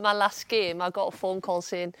 My last game, I got a phone call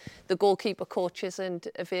saying the goalkeeper coach isn't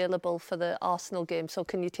available for the Arsenal game, so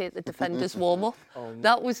can you take the defenders warm-up?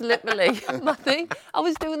 That was literally my thing. I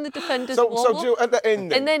was doing the defenders warm-up. So Jill, at the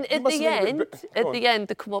end... And then at the end,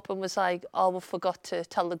 they come up and was like, oh, we forgot to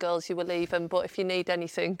tell the girls you were leaving, but if you need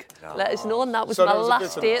anything... let us know, and that was my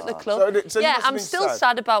last day at the club. So yeah, I'm still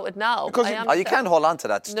sad about it now. You can't hold on to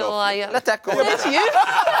that stuff. No, let that go. It's you.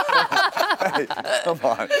 Come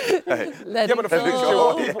on. But the thing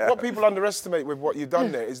is, what people underestimate with what you've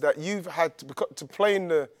done there is that you've had to play in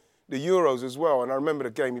the Euros as well. And I remember the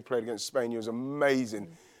game you played against Spain. It was amazing.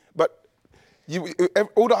 But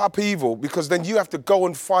all the upheaval, because then you have to go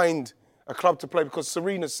and find a club to play, because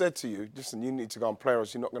Serena said to you, listen, you need to go and play or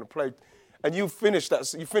else you're not going to play. And you finished at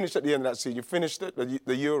the end of that season. You finished it, the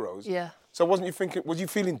Euros. Yeah. So was you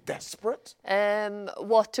feeling desperate?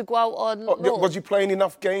 What, to go out on loan? Was you playing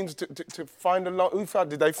enough games to find a loan?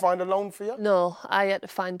 Did they find a loan for you? No, I had to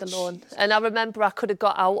find a loan. And I remember I could have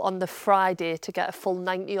got out on the Friday to get a full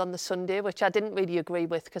 90 on the Sunday, which I didn't really agree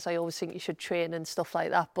with because I always think you should train and stuff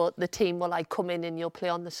like that. But the team were like, come in and you'll play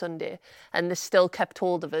on the Sunday. And they still kept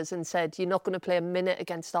hold of us and said, you're not going to play a minute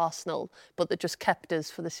against Arsenal. But they just kept us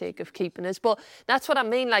for the sake of keeping us. But that's what I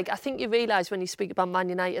mean. Like, I think you realise when you speak about Man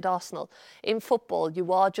United, Arsenal, in football,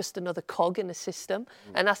 you are just another cog in a system.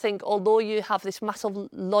 And I think although you have this massive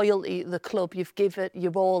loyalty to the club, you've given it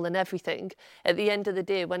your all and everything, at the end of the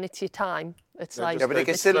day, when it's your time, it's like... Yeah, but they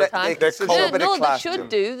can still let they should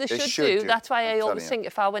do. They should do. That's why I always think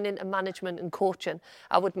if I went into management and coaching,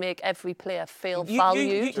 I would make every player feel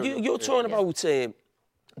valued. You're talking about...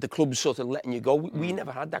 the club's sort of letting you go. We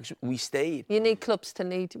never had that. We stayed. You need clubs to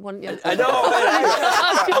need, wouldn't you? I know.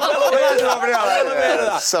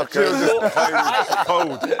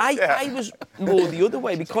 I was more the other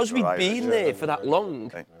way because we'd been there for that long.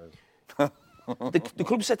 The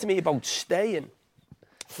club said to me about staying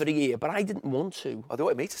for a year, but I didn't want to. Oh, they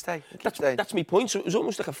wanted me to stay. That's my point. So it was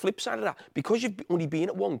almost like a flip side of that. Because you've only been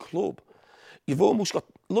at one club, you've almost got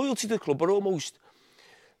loyalty to the club, but almost...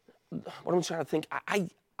 What I'm trying to think,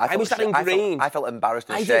 I I was that ingrained. I felt embarrassed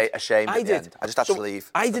and ashamed at the end. I just had to leave.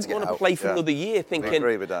 I didn't want to play for another year thinking... I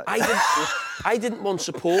agree with that. I didn't want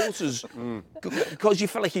supporters, because you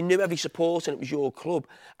felt like you knew every supporter and it was your club.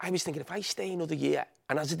 I was thinking, if I stay another year,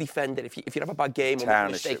 and as a defender, if you have a bad game or make a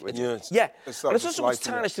mistake... And it's not so much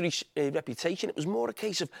tarnish the reputation, it was more a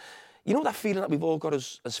case of... You know that feeling that we've all got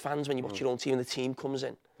as fans when you watch your own team and the team comes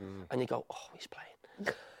in and you go, oh, he's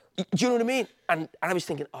playing. Do you know what I mean? And I was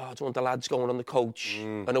thinking, I don't want the lads going on the coach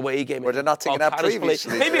an away game. Were they not thinking that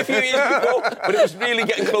previously? Maybe a few years before, but it was really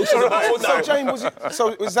getting close to the board now. So, James,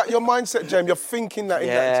 was that your mindset, James? You're thinking that in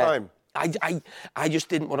that time? I just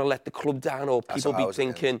didn't want to let the club down or people be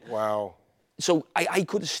thinking... Wow. So I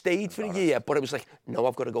could have stayed for a year, but it was like, no,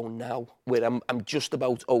 I've got to go now, where I'm just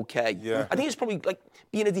about okay. Yeah. I think it's probably like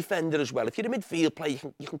being a defender as well. If you're a midfield player,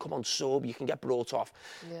 you can come on sub, you can get brought off.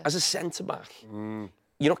 Yeah. As a centre-back,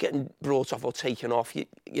 you're not getting brought off or taken off.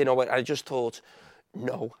 You know, I just thought,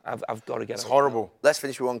 no, I've got to get It's out. horrible. Let's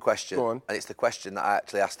finish with one question. Go on. And it's the question that I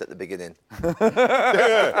actually asked at the beginning. Because you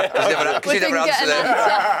never answered it.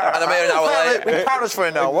 And I'm here an hour late. We Paris for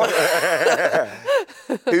an hour.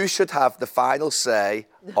 Who should have the final say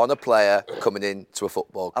on a player coming into a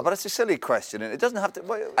football club? But it's a silly question, and it doesn't have to...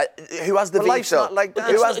 Who has the veto? Life's not like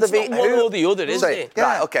that. Who has the veto? It's not one or the other, is it? Yeah.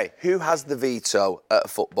 Right, OK. Who has the veto at a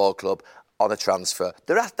football club on a transfer?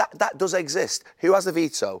 That does exist. Who has the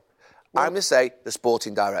veto? Well, I'm going to say the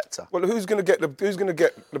sporting director. Well, who's going to get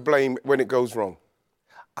the blame when it goes wrong?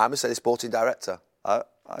 I'm going to say the sporting director.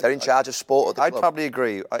 They're in charge of sport at the club. I'd probably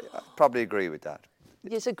agree. I'd probably agree with that.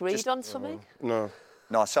 You've agreed on something?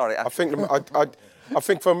 No, sorry. I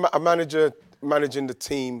think for a manager managing the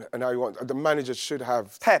team and how you want, the manager should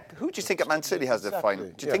have... Pep, who do you think at Man City has the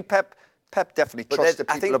final? Do you think Pep definitely trusts the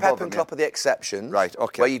people above him? I think Pep and Klopp are the exceptions. Right,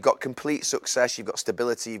 OK. Where you've got complete success, you've got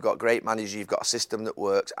stability, you've got great managers, you've got a system that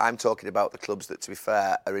works. I'm talking about the clubs that, to be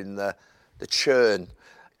fair, are in the churn.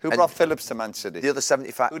 Who brought Phillips to Man City? The other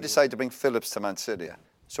 75... Who decided to bring Phillips to Man City?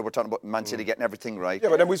 So we're talking about Man City getting everything right. Yeah,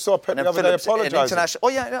 but then we saw Pep the other day apologising. Oh,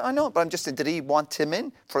 yeah, I know, but I'm just saying, did he want him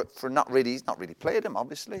in for he's not really played him,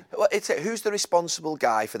 obviously. Well, who's the responsible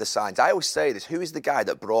guy for the signs? I always say this, who is the guy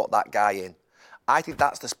that brought that guy in? I think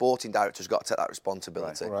that's the sporting director who's got to take that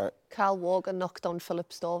responsibility. Right. Carl Walker knocked on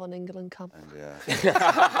Philip's door on England camp.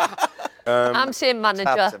 Yeah. I'm saying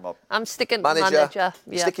manager. I'm sticking to manager. Yeah.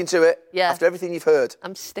 Sticking to it? Yeah. After everything you've heard?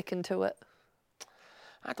 I'm sticking to it.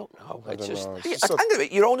 I don't know.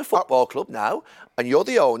 You own a football club now, and you're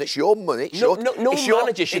the owner. It's your money. No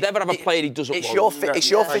manager should ever have a player he doesn't want.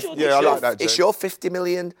 It's your 50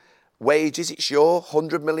 million wages. It's your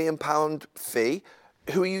 £100 million fee.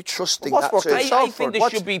 Who are you trusting that to? I think there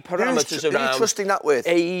should be parameters around. Who are you trusting that with?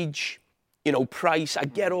 Age, price. I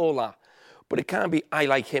get all that. But it can't be, I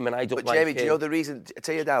like him and I don't like him. Jamie, do you know the reason? I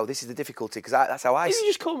tell you now, this is the difficulty, because that's how I... Did you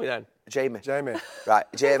just call me then? Jamie. Right,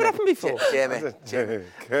 Jamie. What happened before? Jamie.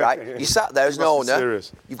 Right, you sat there as an owner.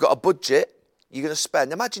 Serious. You've got a budget. You're going to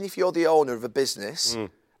spend... Imagine if you're the owner of a business,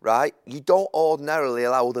 right? You don't ordinarily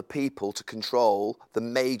allow other people to control the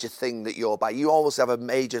major thing that you're buying. You always have a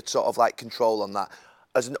major sort of like control on that.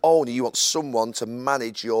 As an owner, you want someone to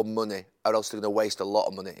manage your money, or else they're going to waste a lot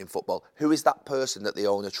of money in football. Who is that person that the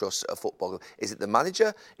owner trusts at a football club? Is it the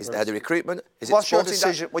manager? Is it the head of recruitment? Is it What's your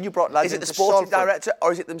decision when you brought lads Is it into the sporting Salford? director,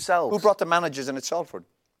 or is it themselves? Who brought the managers in at Salford?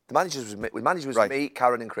 The manager was me,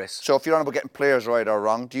 Karen and Chris. So if you're on about getting players right or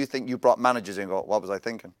wrong, do you think you brought managers in and go, what was I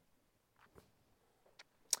thinking?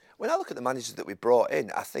 When I look at the managers that we brought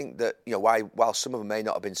in, I think that, while some of them may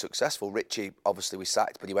not have been successful, Richie obviously we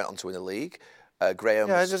sacked, but he went on to win a league. Graham.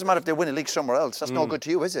 Yeah, it doesn't matter if they win a league somewhere else. That's not good to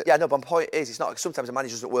you, is it? Yeah, no, but my point is, it's not. Sometimes a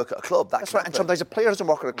manager doesn't work at a club. That's right, and sometimes a player doesn't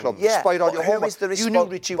work at a club. Yeah, despite all your homework. You knew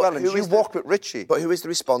Richie well, and you walked with Richie. But who is the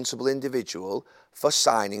responsible individual for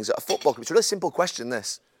signings at a football club? It's a really simple question,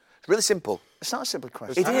 this. It's really simple. It's not a simple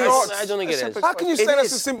question. It is. I don't think it is. How can you say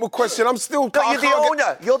that's a simple question? I'm still... No, you're the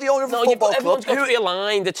owner. You're the owner of a football club. Everyone's got to be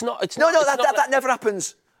aligned. It's not... That never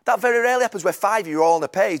happens. That very rarely happens where five of you are all on a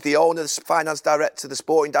page. The owner, the finance director, the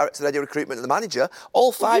sporting director, the head of recruitment and the manager.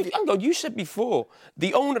 All five... Hang on, you said before,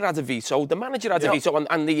 the owner had a veto, the manager had a veto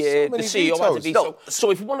and the CEO had a veto. No. So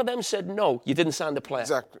if one of them said no, you didn't sign the player.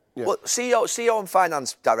 Exactly. Yeah. Well, CEO and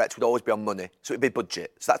finance director would always be on money, so it'd be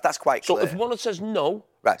budget. So that's quite clear. So if one says no...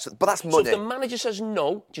 Right, but that's money. So if the manager says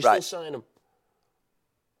no, do you still sign him?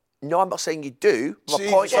 No, I'm not saying you do. How can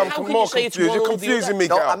you say it's one or the other? You're confusing me,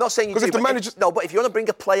 No, I'm not saying you do. Because if the manager... But if you want to bring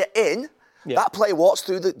a player in, that player walks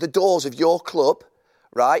through the doors of your club,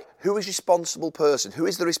 right? Who is responsible person? Who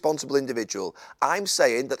is the responsible individual? I'm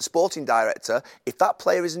saying that the sporting director, if that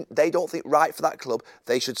player they don't think right for that club,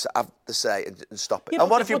 they should have the say and stop it. And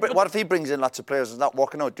what if he brings in lots of players and it's not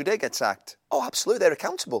working out? Do they get sacked? Oh, absolutely. They're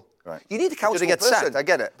accountable. Right. You need accountable Do they get person. sacked? I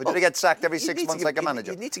get it. But do they get sacked every 6 months like a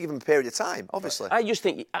manager? You need to give them a period of time, obviously. I just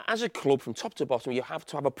think, as a club, from top to bottom, you have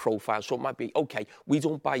to have a profile. So it might be, OK, we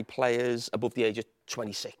don't buy players above the age of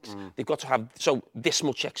 26. They've got to have, this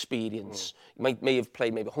much experience. You may have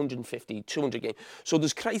played maybe 150, 200 games. So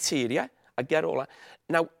there's criteria. I get all that.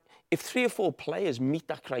 Now, if 3 or 4 players meet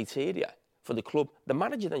that criteria for the club, the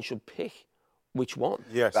manager then should pick which one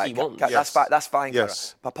he wants. That's fine,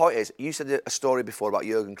 Yes. Cara. My point is, you said a story before about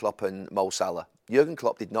Jurgen Klopp and Mo Salah. Jurgen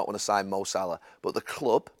Klopp did not want to sign Mo Salah, but the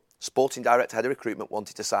club, sporting director, head of recruitment,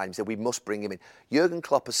 wanted to sign him. He said, we must bring him in. Jurgen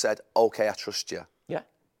Klopp has said, OK, I trust you. Yeah.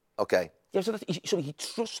 OK. Yeah, so he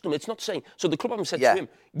trusts them. It's not saying... So the club haven't said to him,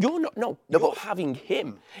 you're having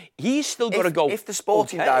him. He's still got to go... If the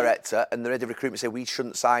sporting director and the head of recruitment say, we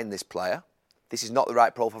shouldn't sign this player, this is not the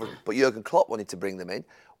right profile, but Jurgen Klopp wanted to bring them in,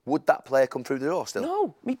 would that player come through the door still?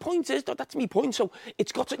 No, my point is, that's my point. So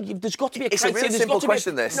there's got to be a It's a really simple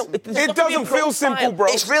question, this. No, it doesn't feel simple, bro.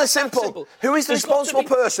 It's really simple. Who is the responsible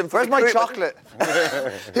person for... Where's my chocolate?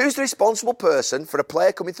 Who's the responsible person for a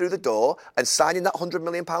player coming through the door and signing that £100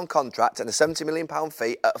 million contract and a £70 million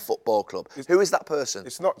fee at a football club? Who is that person?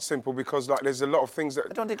 It's not simple because there's a lot of things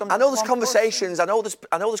that... I know there's conversations. I know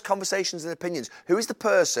there's conversations and opinions. Who is the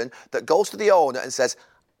person that goes to the owner and says,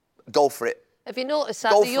 go for it? Have you noticed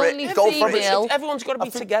that the only female... Everyone's got to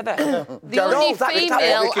be together. The only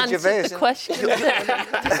female answered the question.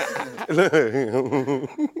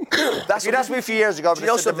 If you'd asked me a few years ago,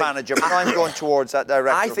 I was the manager, but I'm going towards that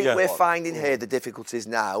direction. I think we're finding here the difficulties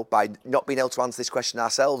now by not being able to answer this question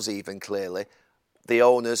ourselves even clearly. The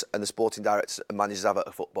owners and the sporting directors and managers have at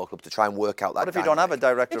a football club to try and work out that. What if you don't have a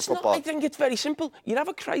director of football? I think it's very simple. You have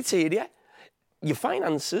a criteria, your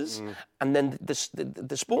finances, and then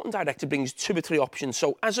the sporting director brings 2 or 3 options.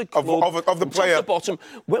 So as a club, of the player, top to bottom,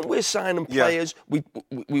 when we're signing players, we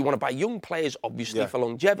want to buy young players, obviously for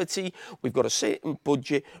longevity. We've got a certain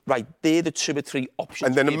budget. Right, they're the 2 or 3 options.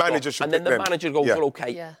 And then the manager should. And then the manager goes, well,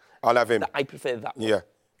 OK, I'll have him. I prefer that one. Yeah,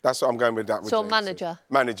 that's what I'm going with. That. So manager.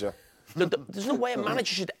 Manager. There's no way a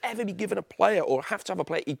manager should ever be given a player or have to have a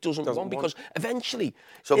player he doesn't want because eventually...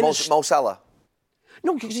 So Mo Salah?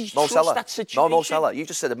 No, because he trusts that situation. No, Mo Salah. You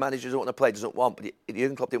just said a manager doesn't want to play, doesn't want, but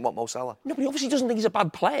Jurgen Klopp didn't want Mo Salah. No, but he obviously doesn't think he's a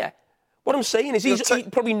bad player. What I'm saying is he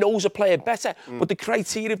probably knows a player better, but the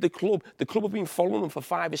criteria of the club have been following him for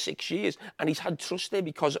 5 or 6 years, and he's had trust there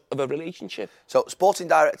because of a relationship. So sporting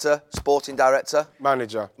director,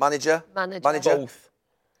 manager. Both.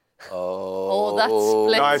 Oh, that's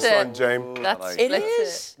split. Nice one, James. That's it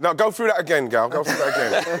is. Now go through that again, Gal. Go through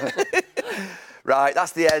that again. Right,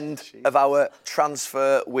 that's the end of our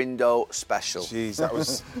transfer window special. Jeez, that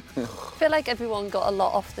was... I feel like everyone got a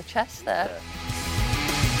lot off the chest there.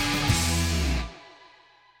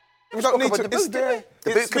 We don't need to... It's there.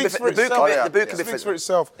 The boot can be speaks for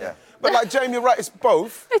itself. Yeah. But like Jamie, you're right, it's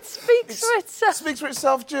both. It speaks for itself. It speaks for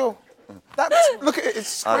itself, Jill. Look at it, it's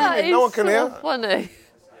screaming. That No one is can so hear. funny.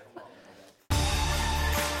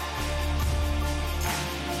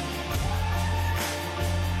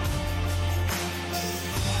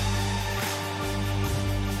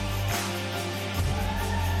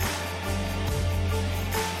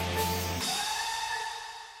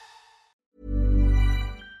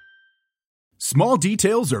 Small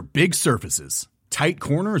details are big surfaces. Tight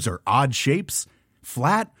corners are odd shapes.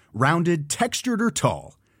 Flat, rounded, textured, or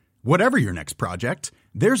tall. Whatever your next project,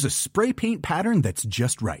 there's a spray paint pattern that's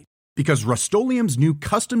just right. Because Rust-Oleum's new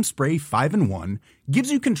Custom Spray 5-in-1 gives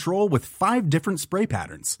you control with 5 different spray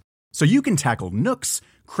patterns. So you can tackle nooks,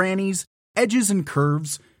 crannies, edges, and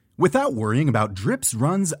curves without worrying about drips,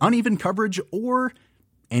 runs, uneven coverage, or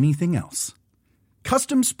anything else.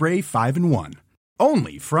 Custom Spray 5-in-1.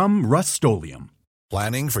 Only from Rust-Oleum.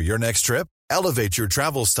 Planning for your next trip? Elevate your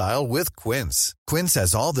travel style with Quince. Quince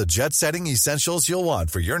has all the jet-setting essentials you'll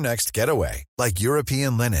want for your next getaway, like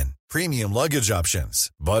European linen, premium luggage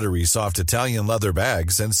options, buttery soft Italian leather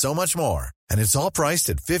bags, and so much more. And it's all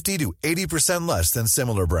priced at 50 to 80% less than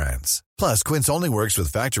similar brands. Plus, Quince only works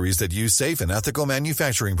with factories that use safe and ethical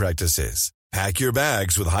manufacturing practices. Pack your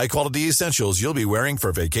bags with high-quality essentials you'll be wearing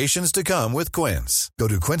for vacations to come with Quince. Go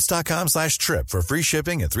to quince.com/trip for free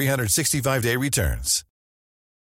shipping and 365-day returns.